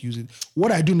decided to use it.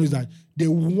 What I do know is that they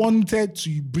wanted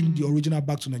to bring the original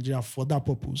back to Nigeria for that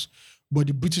purpose, but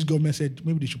the British government said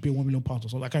maybe they should pay £1 million or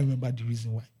something. I can't remember the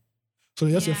reason why. So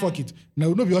they just said, fuck it. Now,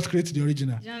 we'll not be able to create the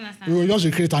original. We will just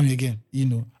recreate them again,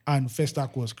 and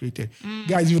Festac was created.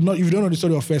 Guys, if you don't know the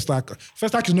story of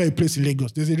Festac is not a place in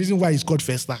Lagos. There's a reason why it's called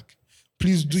Festac.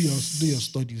 Please do your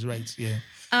studies, right? Yeah.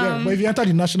 But if you enter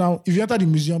the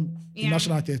museum, the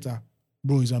National Theatre,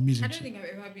 bro, it's amazing. I don't think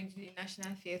I've ever been to the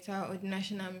National Theatre or the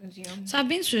National Museum. So I've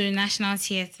been to the National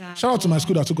Theatre. Shout out to my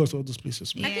school that took us to all those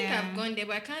places. I think I've gone there,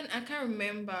 but I can't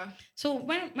remember. So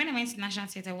when I went to the National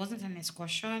Theatre, it wasn't an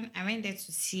excursion. I went there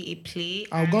to see a play.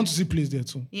 I've gone to see plays there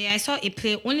too. Yeah, I saw a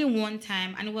play only one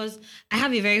time, and I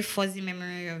have a very fuzzy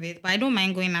memory of it, but I don't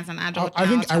mind going as an adult. I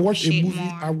think I watched a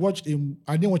movie.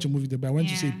 I didn't watch a movie there, but I went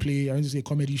to see a play. I went to see a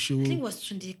comedy show. I think it was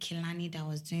Tunde Kelani that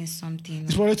was doing something.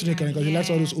 It's probably Tunde Kelani because he likes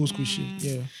all those old school shit.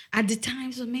 Yeah. At the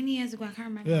time, so many years ago, I can't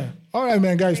remember. Yeah. All right,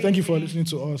 man, guys. Thank you for listening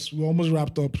to us. We're almost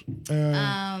wrapped up.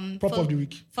 Prop of the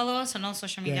week. Follow us on all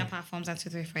social media platforms at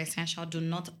 234 Essential. Do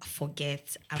not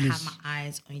forget, I have my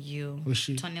eyes on you.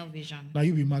 Tunnel vision. Now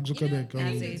you be Mark Zuckerberg.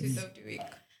 That's the tweet of the week.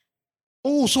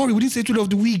 Oh, sorry, we didn't say tweet of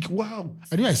the week. Wow.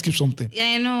 I knew I skipped something. Yeah,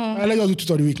 I know. Let's do tweet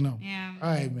of the week now. Yeah. All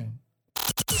right, man.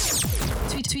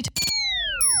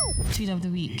 Tweet of the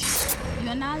week. You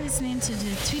are now listening to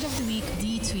the tweet of the week,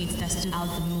 the tweet that stood out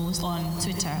the most on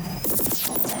Twitter.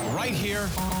 Right here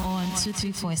on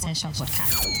 234 Essential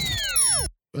Podcast.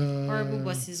 Horrible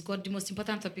bosses got the most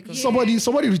important topic of somebody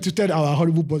retweeted our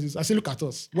horrible bosses. I say, look at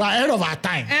us. We're ahead of our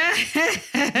time.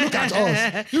 Look at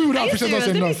us. You would appreciate us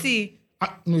enough.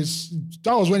 Let me see.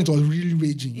 That was when it was really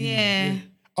raging. Yeah.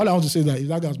 All I want to say is that if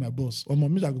that guy's my boss, or my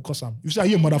means I could cuss him. If you say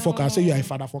you're a motherfucker, I say you're a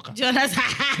fatherfucker.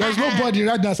 There's nobody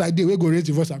right now side day we go raise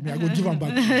the voice at me. I go give him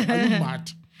back. Are you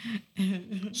mad?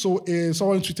 So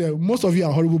someone tweeted, most of you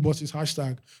are horrible bosses,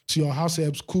 hashtag to your house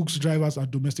helps, cooks, drivers,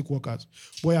 and domestic workers.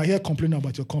 But you're here complaining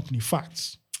about your company.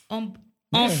 Facts. On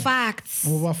facts.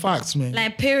 Over facts, man.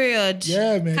 Like period.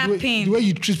 Yeah, man. Capping. The way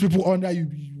you treat people under you,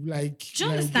 like. Do you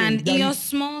understand? In your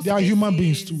small they are human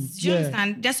beings too. Do you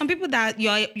understand? There's some people that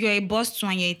you're a boss to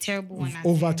and you're a terrible one.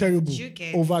 Over terrible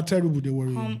they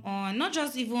worry. Come on, not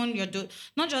just even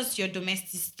not just your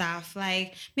domestic staff.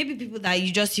 Like maybe people that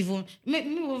you just even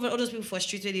maybe all those people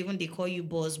frustrated even they call you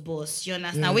boss. You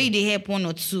understand? Yeah. Where they help one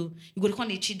or two, you go to come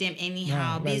they treat them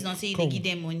anyhow based on say they give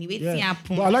them money. Wait till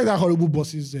happen. But I like that horrible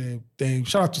bosses.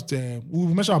 Shout out to we'll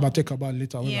mention about Tech about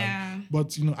later. Yeah.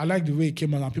 But I like the way it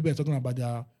came out and people are talking about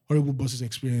their horrible bosses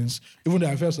experience. Even though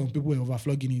I felt some people were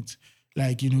overflogging it.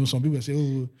 Like, some people say,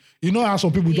 how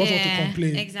some people just want to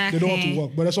complain. Exactly. They don't want to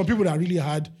work. But there's some people that really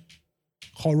had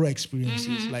horror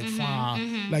experiences. Like you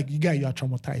are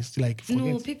traumatized. Like, forget.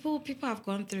 No, people have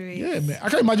gone through it. Yeah, man. I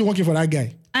can't imagine working for that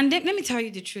guy. And then, let me tell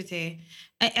you the truth,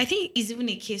 I think it's even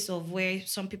a case of where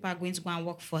some people are going to go and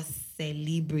work for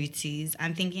celebrities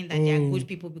and thinking that they are good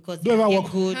people because they're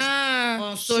good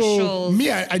on social. So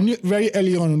me, I knew very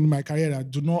early on in my career that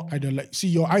do not idolize. See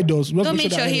your idols. Don't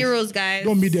meet your heroes, guys.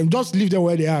 Don't meet them. Just leave them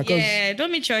where they are. Yeah,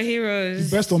 don't meet your heroes.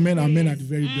 The best of men are men at the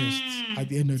very best. At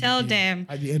the end of Tell the day. them.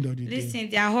 At the end of the day. Listen,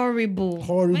 they are horrible.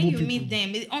 Horrible when you people. meet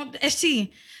them,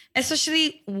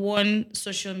 especially one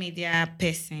social media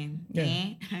person.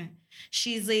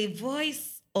 She's a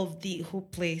voice of the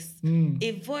hopeless,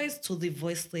 a voice to the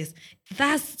voiceless.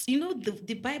 That's,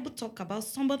 the Bible talk about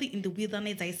somebody in the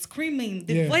wilderness that is screaming.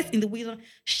 The voice in the wilderness,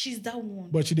 she's that one.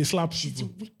 But she slaps She's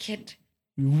people. wicked.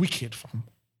 Wicked, fam.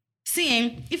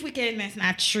 See, if wickedness in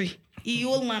a tree, he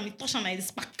hold man, he touch him like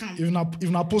this back cam. If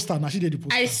not poster, now she did the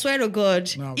poster. I swear to God,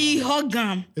 he hug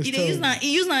him. He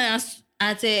use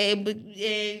as a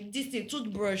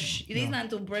toothbrush. He use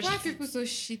to brush. Why are people so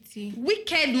shitty?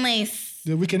 Wickedness.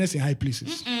 The wickedness in high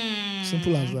places.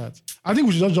 Simple as that. I think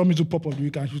we should just jump into pop of the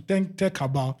week and should thank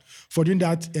Kabal for doing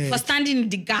that. For standing in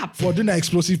the gap. For doing that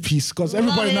explosive piece. Because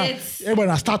everybody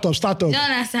now startup. Do you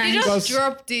understand? You just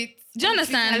dropped it. Do you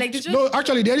understand? No,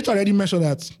 actually, the editor already mentioned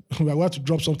that we are going to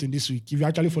drop something this week. If you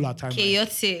actually follow our time.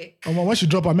 Chaotic. And when she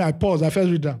dropped, I paused. I first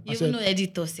read that. You know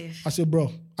editor safe. I said, bro,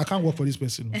 I can't work for this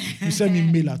person. You send me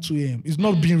mail at 2 a.m. It's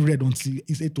not being read until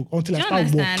it's 8 o'clock. Until I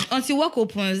start work. Until work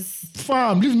opens.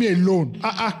 Fam, leave me alone.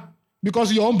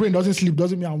 Because your own brain doesn't sleep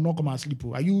doesn't mean I will not come and sleep.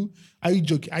 Are you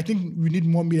joking? I think we need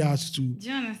more media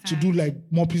to do like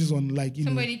more pieces on like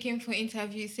somebody came for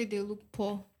interview, said they look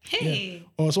poor. Hey. Yeah.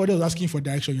 Or somebody was asking for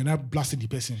direction, you're not blasting the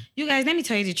person. You guys, let me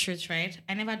tell you the truth, right?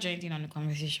 I never joined in on the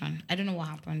conversation. I don't know what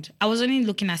happened. I was only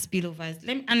looking at spillovers.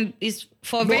 And it's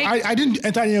for I didn't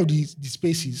enter any of the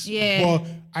spaces. Yeah. But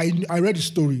I read the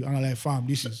story and I'm like, fam,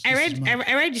 this is I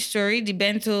read the story, the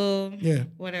bento,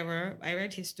 whatever. I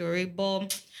read his story,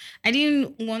 but I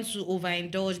didn't want to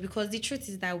overindulge because the truth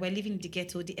is that we're living in the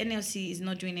ghetto. The NLC is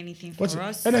not doing anything for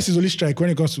us. NLC is only strike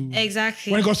when it comes to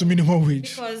minimum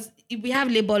wage. Because we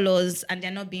have labor laws and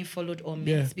they're not being followed or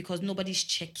met because nobody's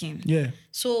checking. Yeah.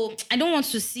 So I don't want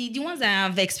to see the ones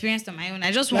that I've experienced on my own.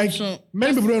 I just want to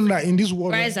many people don't know that in this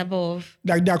world rise above.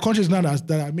 Like there are countries now that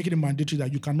are making it mandatory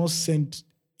that you cannot send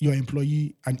your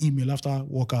employee an email after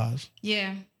work hours.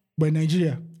 Yeah. But in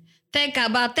Nigeria. Thank you.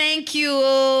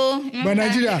 But in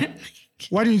Nigeria,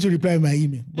 why do you need to reply my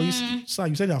email? But you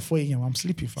said at 4 a.m. I'm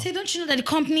sleeping. Say, don't you know that the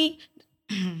company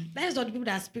that is not the people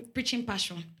that are preaching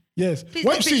passion. Yes. Please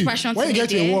when you get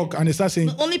to your work and they start saying...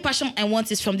 The only passion I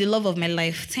want is from the love of my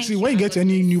life. When you get to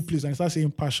any new place and they start saying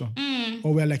passion,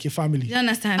 or we're like a family. You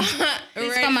understand?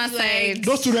 Please come outside.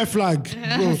 Those two red flags,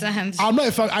 bro. I'm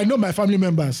not I know my family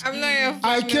members. I'm not your family.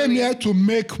 I came here to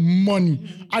make money.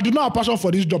 I do not have passion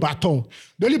for this job at all.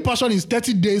 The only passion is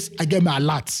 30 days, I get my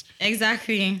alerts.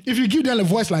 Exactly. If you give them a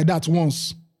voice like that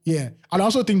once, yeah. And I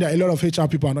also think that a lot of HR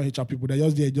people are not HR people. They're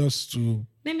just there just to...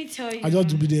 Let me tell you. I just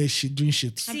to be there doing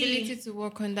shit. Ability to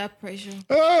work under pressure.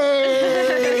 Hey!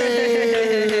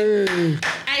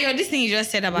 Ayo, this thing you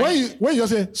just said about... When you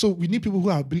just say, so we need people who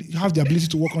have the ability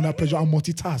to work under pressure and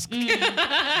multitask.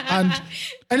 And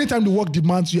anytime the work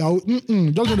demands you, just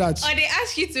know that... Or they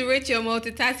ask you to rate your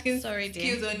multitasking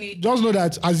skills on it. Just know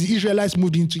that as the Israelites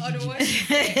moved into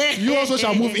Egypt, you also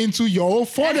shall move into your own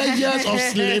 400 years of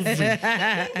slavery.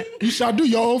 You shall do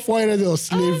your own 400 years of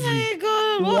slavery. Oh my God.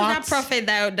 What was that prophet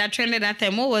that trended that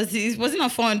time? What was it? Was it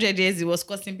not 400 years he was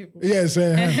cursing people? Yes.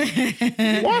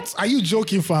 What? Are you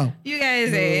joking, fam? You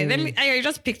guys, I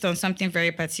just picked on something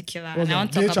very particular. And I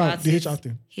want to talk about the HR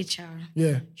thing. HR.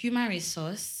 Yeah. Human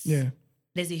resource. Yeah.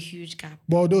 There's a huge gap.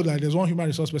 But although there's one human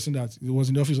resource person that was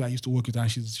in the office that I used to work with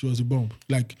and she was a bomb.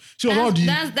 Like she was all the...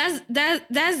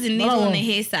 That's the needle in the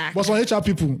haystack. But some HR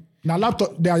people, Now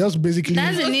laptop, they are just basically.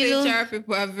 That's Most the needle. HR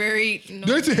people are very.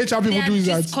 The only thing HR They people are do is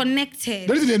that. disconnected.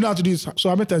 The only thing they know how to do is. So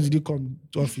how many times did you come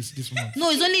to office this month? No,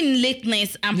 it's only in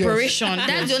lateness and Yes. proration.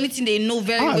 That's the only thing they know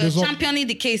very well. there's one- Championing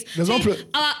the case. there's one See,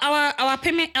 our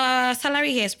payment, our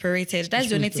salary here is prorated. That's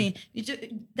the only thing.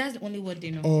 prorated. That's the only word they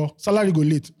know. Or salary go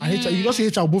late. And HR, you just see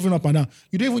HR moving up and down.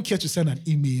 You don't even care to send an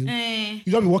email.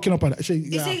 You don't be working up and down.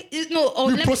 You say no. Oh,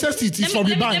 We let me- processed it. It's let me- from the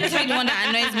let me- bank. Let me tell you the one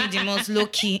that annoys me the most, low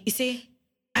key. You say,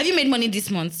 have you made money this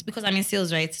month? Because I'm in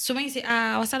sales, right? So when you say,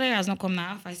 our salary has not come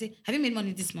now, I say, have you made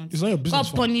money this month? It's not your business God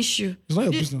fault. punish you. It's not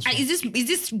your business fault. Is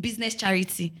this business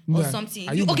charity or Yeah. something?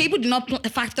 Are you Okay, mad? people did not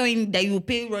factor in that you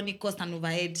pay running cost and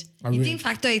overhead. I You will. didn't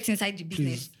factor it inside the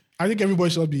business. Please. I think everybody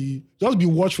should just be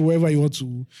watchful wherever you want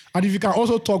to. And if you can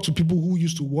also talk to people who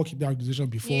used to work in the organization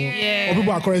before, or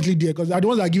people are currently there, because they're the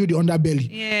ones that give you the underbelly.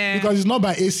 Yeah. Because it's not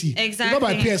by AC. It's not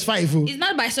by Exactly. PS5. It's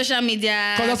not by social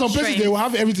media. Because there's some places trend. they will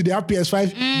have everything. They have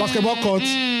PS5, basketball courts,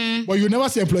 but you never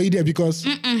see employee there because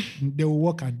they will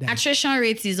work and die. Attrition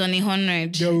rate is on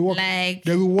 100. They will work. Like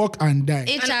They will work and die.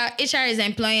 HR is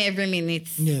employing every minute.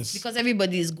 Yes. Because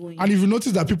everybody is going. And if you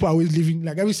notice that people are always leaving,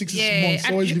 like every 6 months,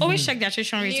 and always you leaving. always check the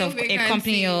attrition rate New of a vacancy.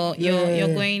 company you're Yeah.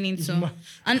 going into. mad.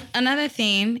 And another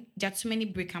thing, there are too many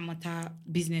brick and mortar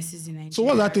businesses in Nigeria. So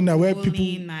what's that thing that where Rolling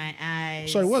people? my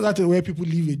eyes. Sorry, what's that thing where people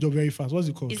leave a job very fast? What's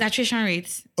it called? It's attrition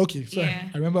rates. Okay, sorry. Yeah.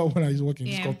 I remember when I was working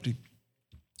in this Yeah. company.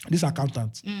 This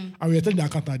accountant, and we were telling the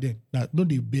accountant then that don't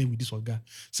they bear with this one guy.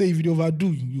 Say if you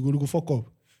overdo, you go fuck up.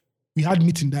 We had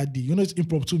meeting that day. You know, it's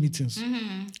impromptu meetings.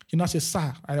 You know, I say,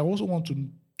 sir, I also want to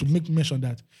make mention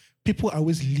that people are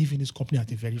always leaving this company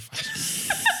at a very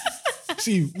fast.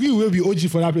 See, we will be OG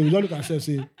for that. We don't look at ourselves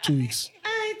say 2 weeks.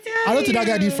 I don't think that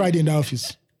guy did Friday in the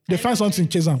office. They find something,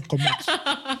 chase and come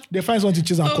out. They find something,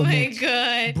 chase and Oh come my out.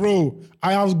 god. Bro,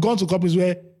 I have gone to companies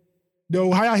where they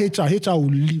will hire HR. HR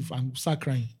will leave and start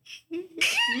crying. In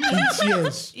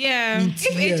tears. Yeah. In If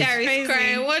tears. HR is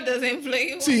crying, what does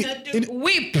employee See, want to do?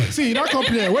 Whip. in that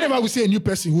company, whenever we see a new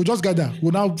person, we'll just gather.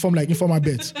 We'll now form like informal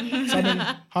bets. Somebody,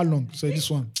 how long? So this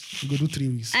one, we go do 3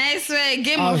 weeks. I swear,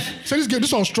 game of So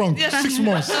this one's strong. 6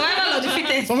 months. survival of the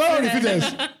fittest. Survival of the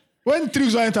fittest. When 3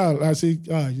 weeks enter, I say,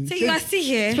 So you are still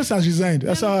here. this person has resigned.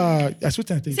 I said, I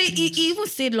swear to you. Say he even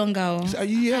stayed longer. Oh.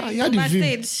 Yeah, he had the vim.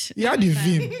 Backstage. He had the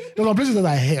vim. There's some places that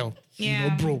are hell, Yeah. you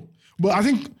know, bro. But I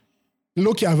think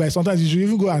low-key advice, sometimes you should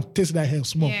even go and taste that hell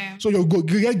small. Yeah. So you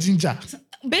get ginger.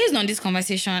 Based on this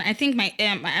conversation, I think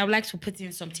I would like to put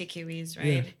in some takeaways, right?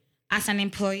 Yeah. As an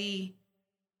employee,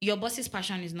 your boss's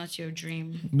passion is not your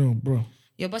dream. No, bro.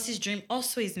 Your boss's dream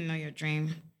also is not your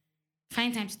dream.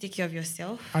 Find time to take care of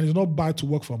yourself. And it's not bad to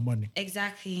work for money.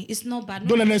 Exactly. It's not bad.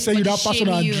 Don't let them say you Nobody that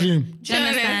personal shame you. dream. Do you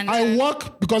understand? I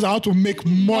work because I want to make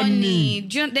money.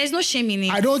 Do there's no shame in it.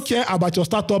 I don't care about your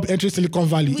startup entering Silicon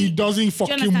Valley. It doesn't Do you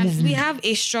fucking understand? move We me. have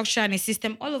a structure and a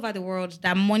system all over the world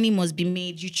that money must be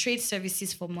made. You trade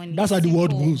services for money. That's how the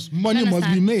world Simple. goes. Do you Money must be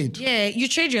understand? made. Yeah, you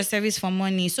trade your service for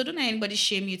money. So don't let anybody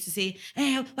shame you to say,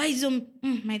 why is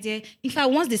my dear? In fact,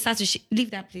 once they start to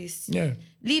leave that place. Yeah.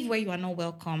 Leave where you are not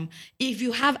welcome. If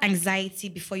you have anxiety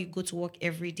before you go to work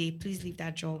every day, please leave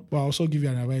that job. But I'll also give you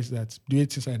an advice that do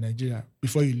it inside Nigeria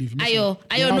before you leave. Ayo,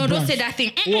 no, don't say that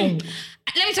thing.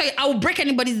 Let me tell you, I will break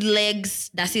anybody's legs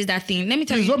that says that thing. Let me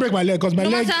tell Please you. don't break my leg because my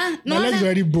leg is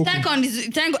already broken. Thank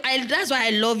God, that's why I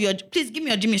love your. Please give me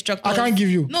your gym instructor. I can't give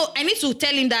you. No, I need to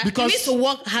tell him that Because- he needs to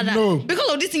work harder. No.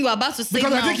 Because of this thing you're about to say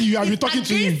Because I now. think you have been It's talking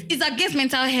to against- him. It's against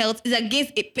mental health. It's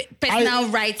against personal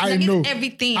rights. It's I against know.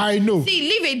 everything. I know. See,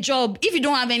 leave a job. If you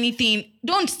don't have anything,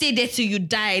 don't stay there till you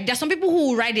die. There's some people who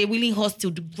will ride a willing horse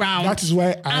till the ground. That is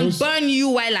why and burn you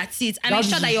while at it. And That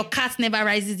ensure is- that your cat never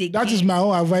rises again. That is my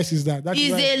own advice. Is that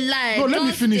It's why, a lie. No, let me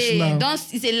Don't finish stay. now.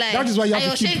 It's a lie. That is why you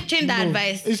have to Ayo, keep. change that no.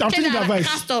 advice. I'm Change changing the that- advice. I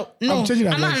can't stop. No, I'm changing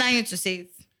the I'm not advice. allowing you to say it.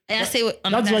 I say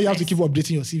That's why you have to keep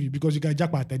updating your CV because you can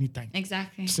jackpot at any time.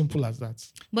 Exactly. Simple as that.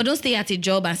 But don't stay at a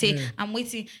job and say, Yeah. I'm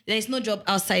waiting. There is no job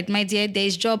outside. My dear, there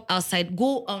is job outside.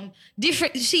 Go on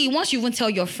different. See, once you even tell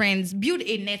your friends, build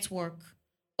a network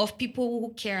of people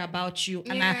who care about you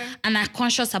and are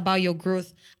conscious about your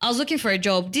growth. I was looking for a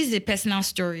job. This is a personal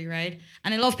story, right?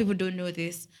 And a lot of people don't know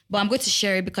this, but I'm going to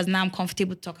share it because now I'm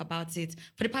comfortable to talk about it.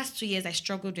 For the past 2 years, I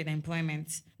struggled with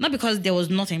employment. Not because there was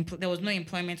no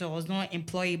employment or I was not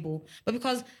employable, but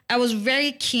because I was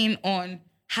very keen on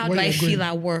how Where do I you're feel going.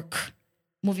 at work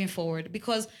moving forward.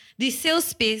 Because the sales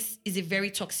space is a very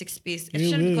toxic space,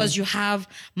 especially Yeah. because you have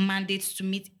mandates to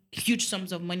meet huge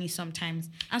sums of money sometimes.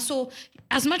 And so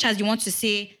as much as you want to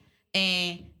say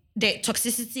the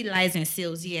toxicity lies in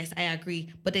sales, yes, I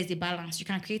agree. But there's a balance. You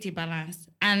can create a balance.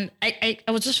 And I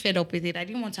was just fed up with it. I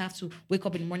didn't want to have to wake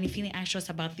up in the morning feeling anxious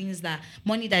about things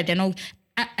money that they're not.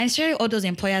 especially all those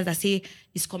employers that say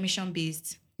it's commission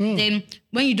based. Then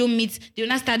when you don't meet, they will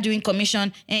not start doing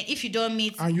commission. And if you don't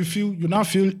meet, and you now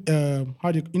feel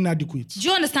inadequate. Do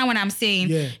you understand what I'm saying?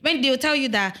 Yeah. When they'll tell you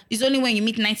that it's only when you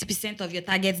meet 90% of your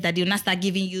targets that they'll not start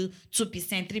giving you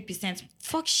 2%, 3%.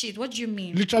 Fuck shit. What do you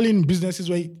mean? Literally in businesses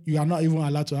where you are not even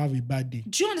allowed to have a bad day.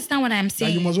 Do you understand what I'm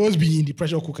saying? Like you must always be in the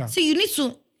pressure cooker. So you need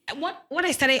to. What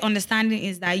I started understanding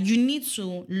is that you need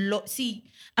to see.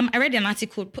 I read an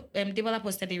article. Debola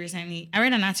posted it recently. I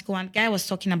read an article. One guy was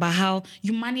talking about how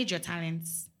you manage your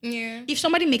talents. Yeah. If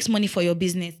somebody makes money for your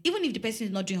business, even if the person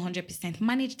is not doing 100%,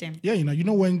 manage them. Yeah, you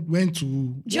know when to.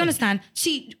 Do you understand?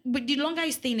 See, but the longer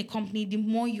you stay in a company, the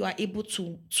more you are able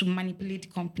to manipulate the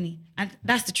company, and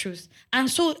that's the truth. And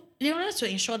so, in order to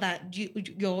ensure that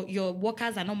your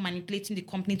workers are not manipulating the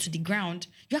company to the ground,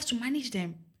 you have to manage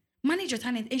them. Manage your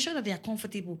talent. Ensure that they are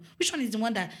comfortable. Which one is the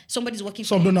one that somebody's working for?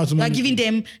 Some don't know how to manage. You are giving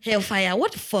them hellfire.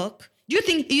 What the fuck? Do you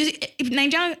think if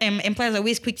Nigerian employers are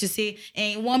always quick to say,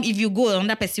 if you go,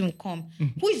 another person will come.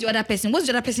 Who is the other person? What's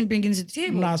the other person bringing to the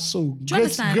table? Nah, so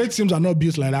great teams are not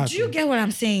built like that. Do you get what I'm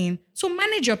saying? So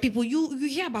manage your people. You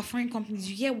hear about foreign companies.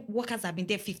 You hear workers have been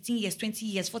there 15 years, 20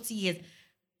 years, 40 years.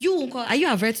 Are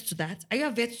you averse to that? Are you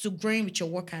averse to growing with your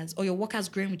workers or your workers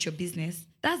growing with your business?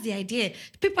 That's the idea.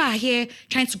 People are here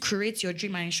trying to create your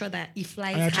dream and ensure that it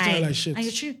flies high. Like shit.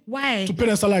 And you're why? To pay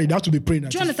them salary, they have to be praying.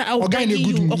 Do you understand? I'll beg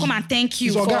you or come and thank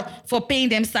you for paying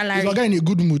them salary. Is a guy in a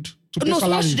good mood to pay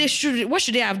salary? So what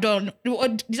should they have done?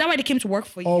 Is that why they came to work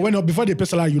for you? Or before they pay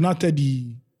salary, you not tell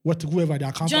whoever the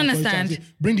accountant. Do you understand?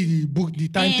 Bring the book, the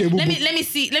timetable. Let me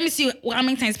see how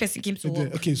many times person came to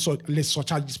work. Okay, so let's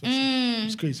surcharge this person.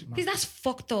 It's crazy, man. Because that's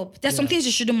fucked up. There's some things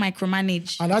you shouldn't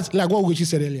micromanage. And that's like what Ugochi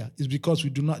said earlier, is because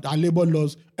we do not, our labor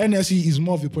laws, NSE is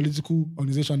more of a political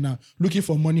organization now, looking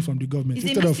for money from the government.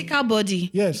 It's a mystical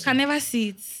body. Yes. You can never see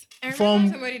it. I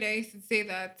remember somebody that used to say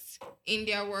that in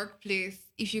their workplace,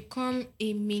 if you come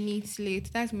a minute late,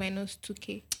 that's minus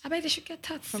 2K. I bet they should get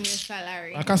taxed from your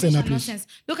salary. I can't say that, please. Nonsense.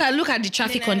 Look at the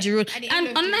traffic on the road. And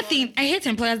another thing, I hate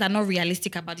employers that are not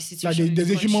realistic about the situation. Like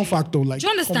there's a human factor. Like, do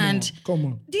you understand? Come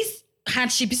on. This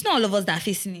hardship, it's not all of us that are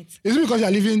facing it. Is it because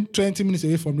you're living 20 minutes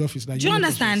away from the office? Like, do you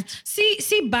understand?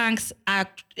 See, banks are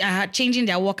changing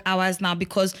their work hours now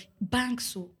because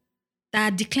banks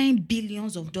that are declaring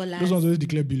billions of dollars. Those ones always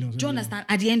declare billions. Do you understand?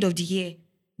 At the end of the year,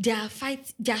 they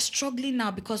are struggling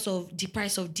now because of the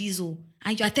price of diesel.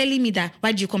 And you are telling me that,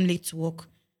 why do you come late to work?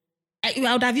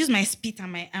 I would have used my spit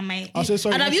and my I'll say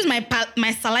sorry. I'd have used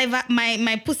my saliva,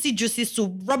 my pussy juices to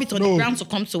rub it on the ground to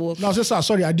come to work. No, I'll say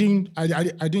sorry, I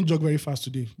didn't jog very fast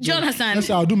today. Do you understand? Let's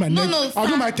say I'll do my I'll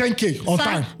do my 10K on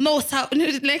time. No, sir.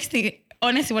 Next thing,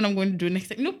 honestly, what I'm going to do next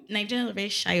thing. Nigerians are very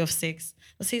shy of sex.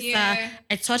 I'll say, sir,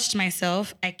 I touched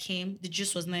myself. I came. The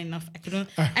juice was not enough. I couldn't.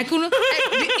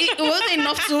 It wasn't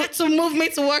enough to move me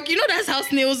to work. You know that's how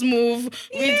snails move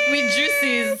with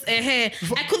juices.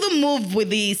 I couldn't move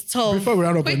with the stuff. Before we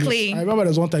ran up quickly. I remember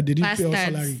there's one time they didn't pay us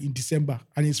salary in December,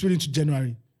 and it's really into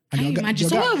January. Can you imagine?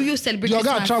 So why will you celebrate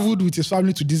Christmas? Your guy traveled with his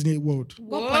family to Disney World.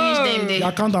 What punished them? The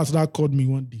accountant that called me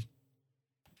one day.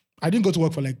 I didn't go to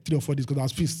work for like 3 or 4 days because I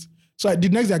was pissed. So the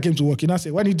next day I came to work, and I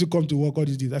said, "Why need you come to work all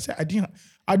these days?" I said,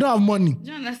 I don't have money.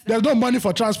 There's no money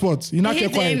for transport. You're not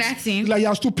quiet. It's like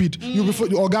you're stupid. You before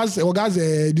the organs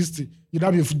this thing.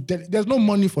 There's no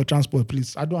money for transport,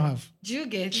 please. I don't have. Do you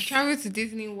get? You travel to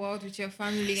Disney World with your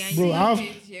family, and bro,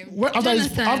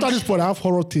 after this point, I have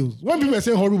horror tales. When people are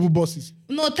saying horrible bosses,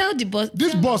 no, tell the boss.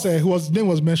 This boss, whose name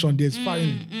was mentioned, there's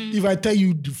fine. If I tell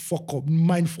you the fuck up,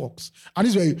 mind fucks, and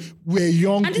this we're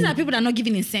young, and these are people that are not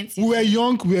giving incentives. We were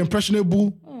young, we were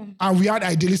impressionable, and we had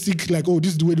idealistic, like,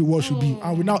 this is the way the world should be,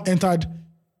 and we now entered,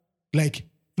 like, you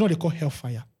know what they call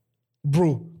hellfire,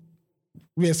 bro.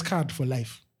 We are scarred for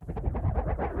life.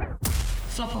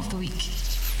 Flop of the week.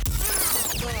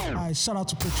 Shout out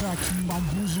to Petraki,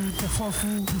 Bambuzu,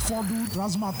 Kefofu, Bifodu,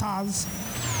 Razmataz.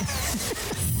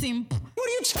 Simp. What are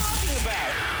you talking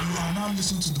about? You are now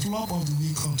listening to the Flop of the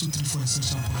Week on 234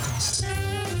 Essential Podcast.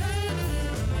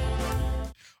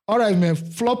 All right, man.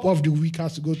 Flop of the week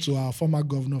has to go to our former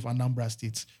governor of Anambra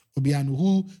State, Obiano,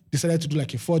 who decided to do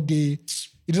like a 4-day.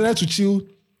 He decided to chill.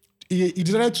 He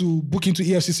decided to book into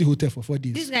EFCC hotel for 4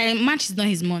 days. This guy, March is not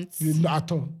his month. Not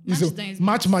at all. It's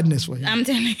March madness for him. I'm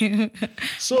telling you.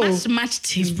 So March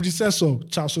team. His predecessor,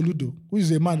 Charles Soludo, who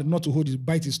is a man not to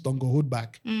bite his tongue or hold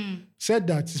back, said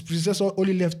that his predecessor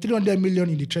only left 300 million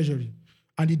in the treasury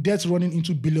and the debt's running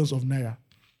into billions of naira.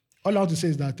 All I want to say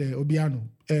is that, Obiano,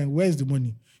 where is the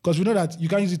money? Because we know that you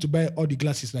can't use it to buy all the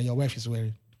glasses that your wife is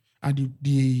wearing and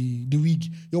the wig.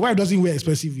 Your wife doesn't wear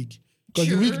expensive wig.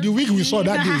 Because the wig we saw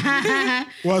that day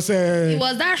was it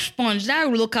was that sponge, that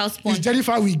local sponge. It's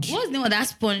Jennifer wig. What's the name of that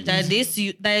sponge that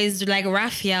that is like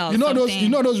raffia or you know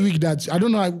something? those wig that I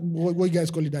don't know what you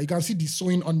guys call it, that you can see the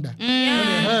sewing under.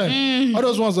 All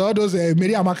those ones, all those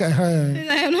Mary Amaka.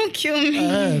 Don't kill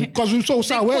me. Because we saw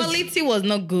the quality was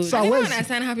not good. I don't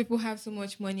understand how people have so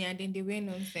much money and then they wear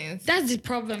nonsense. That's the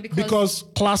problem because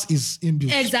class is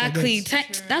inbuilt. Exactly.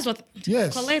 That's what.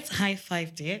 Yes. Collect high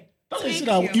five, dear.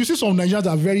 You see some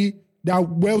Nigerians they are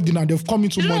wealthy and they've come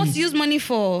into money. You know what to use money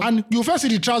for? And you first see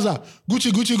the trouser,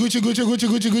 Gucci.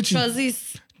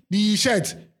 Trousers. The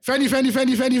shirt, Fendi. And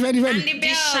the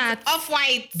belt,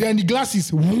 Off-White. Then the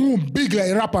glasses, boom, big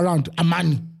like wrap around,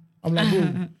 Armani. I'm like,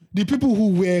 bro, the people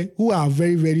who are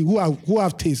very, very, who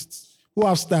have tastes, who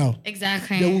have style.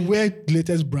 Exactly. They will wear the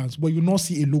latest brands, but you not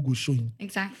see a logo showing.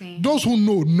 Exactly. Those who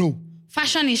know.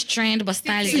 Fashion is trend, but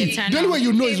style is eternal. The only way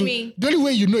you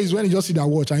know is when you just see that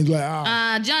watch and it's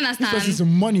like, do you understand? This person's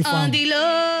money found. On the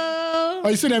low. Or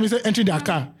you see them entering their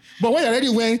car. But when you're already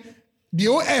wearing, the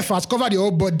whole F has covered the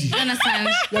whole body. You understand?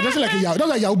 You're dressing like a Yahoo. That's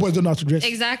why Yahoo boys don't know how to dress.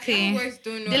 Exactly. Boys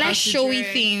don't know they how like to showy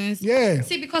dress. things. Yeah.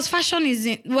 See, because fashion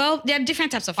isn't, there are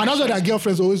different types of fashion. And that's why their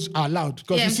girlfriends always are loud.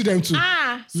 Because you see them too.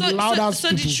 So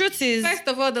the truth is, first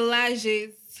of all, the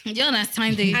lashes. Do you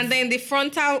understand this? And then the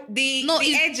frontal, the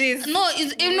edges.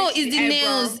 It's the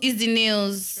nails. It's the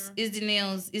nails.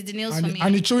 It's the nails for me.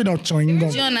 And it's showing up chewing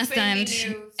gum. Do you understand?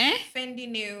 Fendi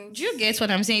nails. Do you get what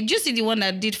I'm saying? Do you see the one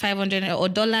that did $500 or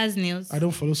dollars nails? I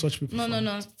don't follow such people.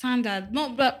 No. Standard. No,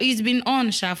 but it's been on,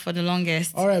 Sha, for the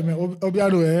longest. All right, man.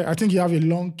 Obiado, I think you have a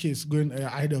long case going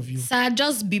ahead of you. Sir,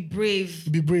 just be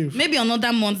brave. Be brave. Maybe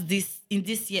another month in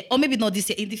this year, or maybe not this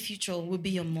year, in the future will be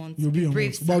your month. You'll be your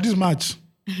brave, month. About this match.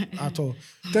 At all.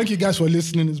 Thank you guys for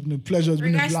listening. It's been a pleasure. It's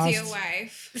been a blast. Regards to your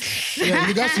wife. Yeah,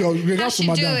 regards to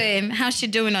madam. How's she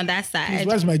doing on that side? Please,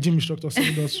 where's my gym instructor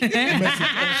sending us message on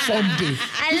Sunday?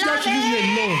 I love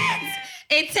it.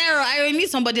 A terror. I need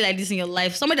somebody like this in your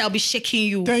life. Somebody that'll be shaking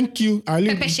you. Thank you. I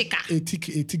live Pepper shaker. a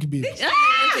thick babe.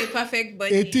 A perfect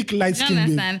body. A thick light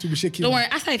skin babe to be shaking. Don't worry.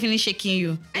 After I finish shaking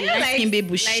you, a light skin babe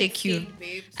will shake you.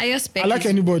 I expect. I like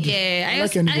anybody. Yeah, I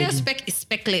expect it's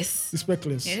speckless. It's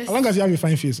speckless. Yes. As long as you have a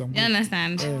fine face, I'm good. You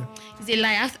understand? It's a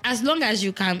lie. As long as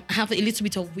you can have a little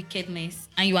bit of wickedness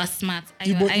and you are smart.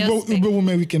 Igbo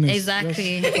woman wickedness.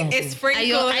 Exactly. It's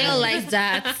sprinkled. I like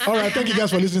that. All right. Thank you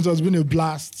guys for listening to us. It's been a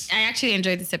blast. I actually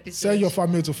enjoyed this episode. Send your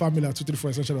family to family at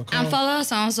 234essential.com. And follow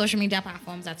us on social media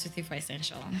platforms at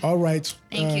 234essential. All right.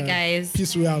 Thank you guys.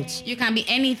 Peace, we out. You can be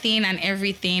anything and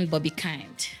everything, but be kind.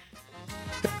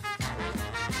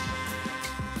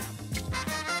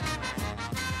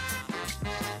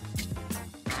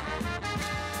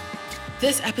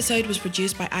 This episode was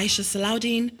produced by Aisha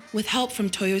Salaudin with help from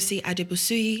Toyosi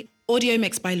Adebusui, audio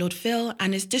mixed by Lord Phil,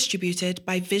 and is distributed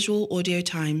by Visual Audio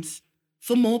Times.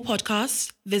 For more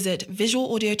podcasts, visit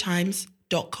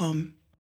visualaudiotimes.com.